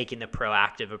it's taking the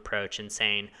proactive approach and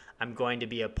saying, I'm going to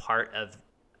be a part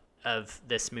of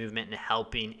this movement and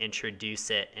helping introduce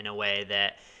it in a way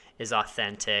that is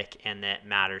authentic and that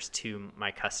matters to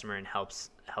my customer and helps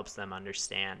them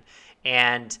understand.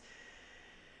 And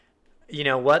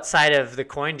what side of the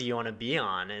coin do you want to be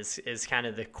on is kind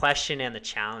of the question and the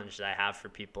challenge that I have for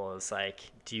people. Is like,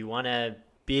 do you want to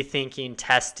be thinking,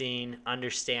 testing,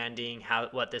 understanding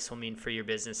what this will mean for your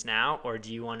business now, or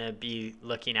do you want to be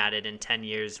looking at it in 10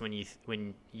 years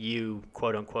when you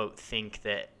quote unquote think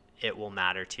that it will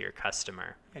matter to your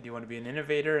customer? Yeah, do you want to be an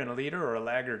innovator and a leader, or a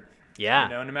laggard? Yeah.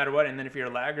 No matter what. And then if you're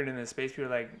a laggard in this space, you're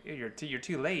like, you're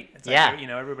too late. It's like,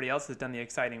 yeah. Everybody else has done the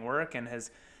exciting work and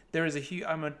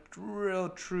I'm a real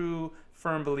true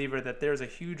firm believer that there's a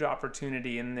huge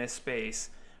opportunity in this space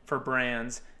for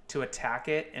brands to attack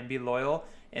it and be loyal.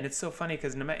 And it's so funny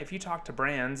because if you talk to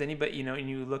brands, anybody, and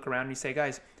you look around and you say,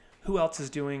 guys, who else is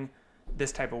doing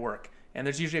this type of work? And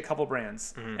there's usually a couple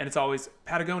brands, and it's always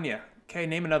Patagonia. Okay,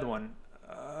 name another one.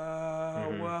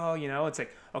 Well, it's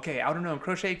like, okay, Outer Known,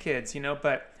 Crochet Kids,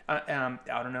 but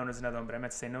Outer Known is another one, but I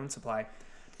meant to say Known Supply.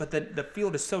 But the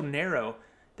field is so narrow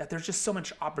that there's just so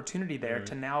much opportunity there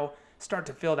to now start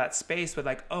to fill that space with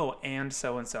like, oh, and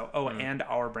so-and-so, and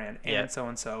our brand, and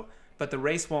so-and-so. But the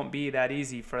race won't be that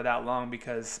easy for that long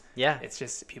because it's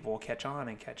just people will catch on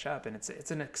and catch up. And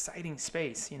it's an exciting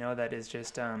space, that is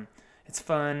just, it's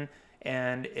fun,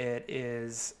 and it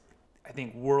is, I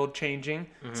think, world-changing.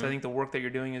 So I think the work that you're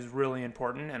doing is really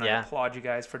important, and I applaud you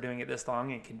guys for doing it this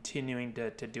long and continuing to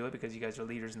do it because you guys are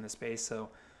leaders in the space. So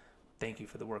thank you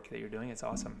for the work that you're doing. It's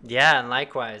awesome. Yeah, and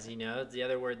likewise, the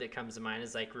other word that comes to mind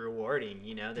is like rewarding.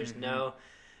 There's no,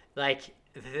 like,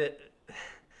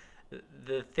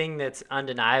 the thing that's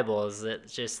undeniable is that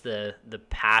just the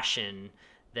passion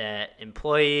that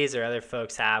employees or other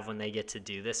folks have when they get to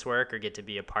do this work or get to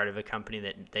be a part of a company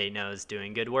that they know is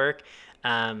doing good work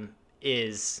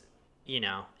is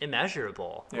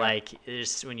immeasurable. Like,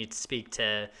 just when you speak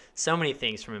to so many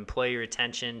things, from employee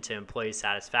retention to employee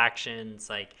satisfaction, it's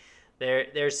like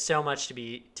there's so much to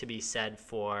be said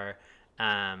for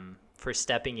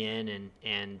stepping in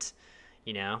and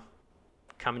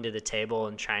coming to the table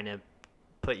and trying to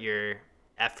put your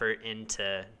effort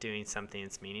into doing something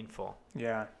that's meaningful.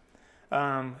 Yeah.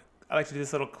 I like to do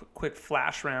this little quick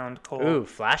flash round, Kohl. Ooh,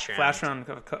 flash round. Flash round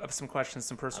of some questions,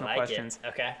 some personal questions.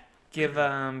 Okay. Give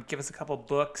us a couple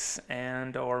books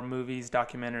and or movies,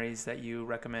 documentaries that you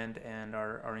recommend and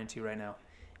are into right now.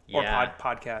 Yeah. Or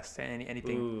podcasts,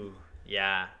 anything. Ooh,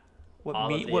 yeah.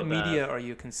 What media are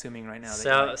you consuming right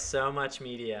now? So much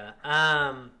media.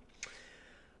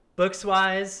 Books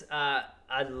wise,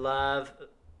 I love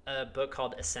a book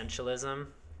called Essentialism.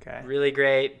 Okay. Really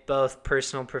great, both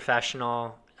personal,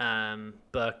 professional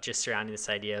book just surrounding this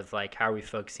idea of like how are we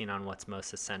focusing on what's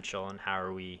most essential and how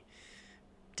are we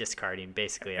discarding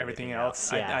basically everything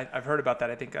else. Yeah. I've heard about that.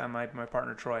 I think my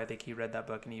partner Troy, I think he read that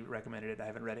book and he recommended it. I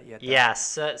haven't read it yet though. Yeah,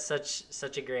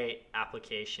 such a great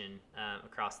application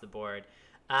across the board.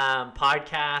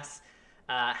 Podcasts.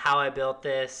 How I Built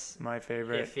This. My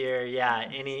favorite. If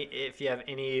you have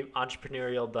any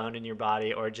entrepreneurial bone in your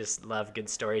body or just love good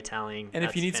storytelling. And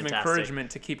if you need some encouragement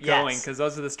to keep going, because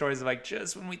those are the stories of like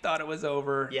just when we thought it was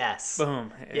over. Yes.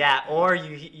 Boom. Yeah. Or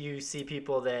you see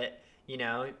people that,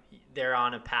 they're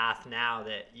on a path now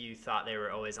that you thought they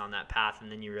were always on that path.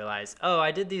 And then you realize, oh,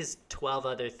 I did these 12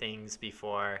 other things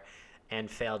before and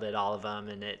failed at all of them,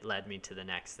 and it led me to the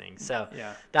next thing. So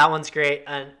that one's great.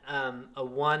 And a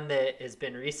one that has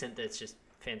been recent that's just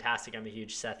fantastic. I'm a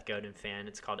huge Seth Godin fan.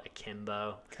 It's called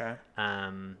Akimbo. Okay.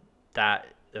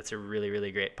 That's a really,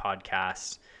 really great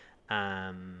podcast.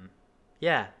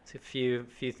 Yeah, it's a few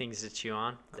things to chew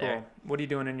on. Cool. There. What are you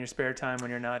doing in your spare time when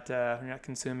you're not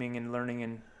consuming and learning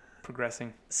and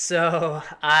progressing? So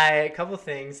a couple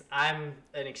things. I'm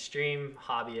an extreme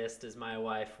hobbyist, as my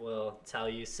wife will tell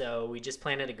you. So we just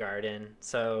planted a garden.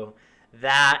 So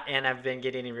that, and I've been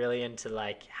getting really into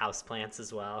like houseplants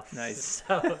as well. Nice.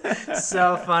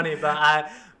 So funny, but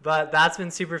that's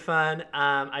been super fun.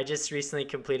 I just recently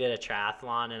completed a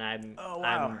triathlon, and I'm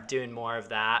doing more of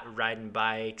that, riding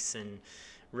bikes and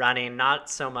running, not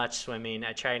so much swimming.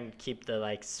 I try and keep the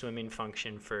like swimming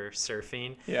function for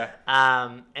surfing. Yeah.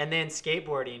 And then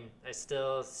skateboarding. I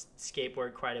still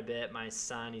skateboard quite a bit. My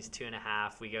son, he's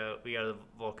 2.5. We go to the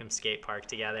Volcom skate park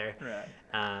together. Right.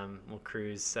 We'll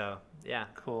cruise. So yeah.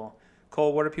 Cool.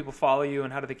 Cole, where do people follow you,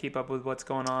 and how do they keep up with what's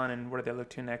going on, and where do they look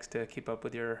to next to keep up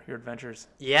with your adventures?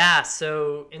 Yeah,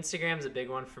 so Instagram's a big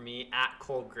one for me, at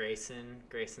Kohl Grayson.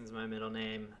 Grayson's my middle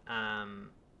name.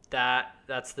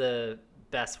 That's the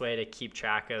best way to keep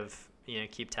track of,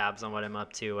 keep tabs on what I'm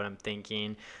up to, what I'm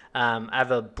thinking. I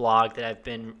have a blog that I've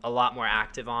been a lot more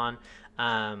active on,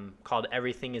 called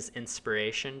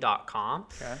everythingisinspiration.com.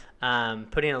 Okay.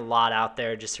 Putting a lot out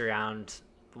there just around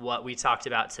what we talked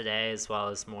about today, as well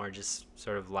as more just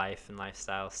sort of life and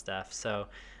lifestyle stuff. So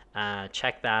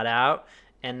check that out.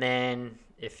 And then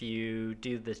if you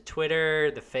do the Twitter,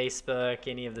 the Facebook,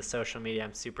 any of the social media,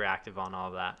 I'm super active on all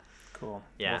of that. Cool.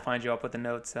 Yeah. We'll find you up with the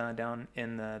notes down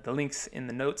in the links in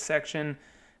the notes section.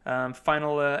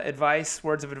 Final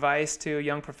words of advice to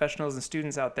young professionals and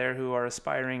students out there who are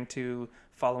aspiring to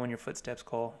follow in your footsteps,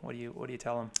 Cole. What do you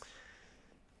tell them?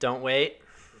 Don't wait.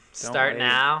 Start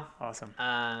now. Awesome.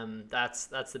 That's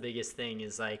the biggest thing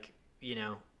is like,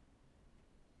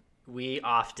 we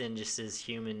often, just as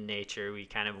human nature, we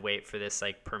kind of wait for this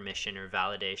like permission or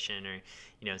validation or,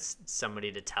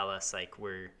 somebody to tell us like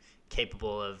we're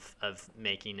capable of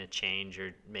making a change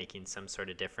or making some sort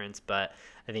of difference. But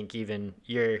I think even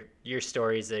your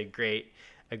story is a great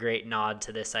nod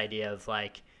to this idea of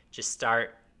like, just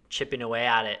start chipping away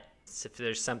at it. So if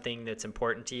there's something that's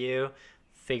important to you,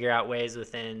 figure out ways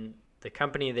within the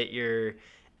company that you're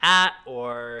at,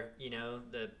 or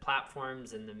the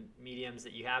platforms and the mediums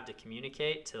that you have to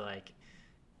communicate, to like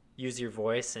use your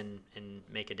voice and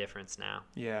make a difference now.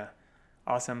 Yeah.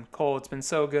 Awesome. Cole, it's been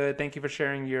so good. Thank you for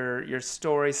sharing your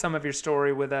story, some of your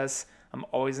story with us. I'm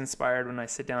always inspired when I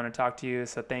sit down and talk to you.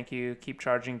 So thank you. Keep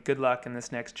charging. Good luck in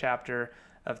this next chapter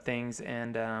of things,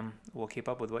 and we'll keep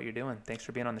up with what you're doing. Thanks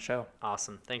for being on the show.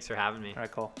 Awesome. Thanks for having me. All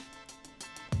right, Cole.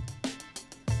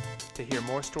 To hear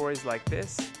more stories like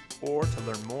this, or to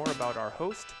learn more about our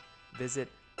host, visit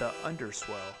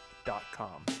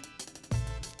theunderswell.com.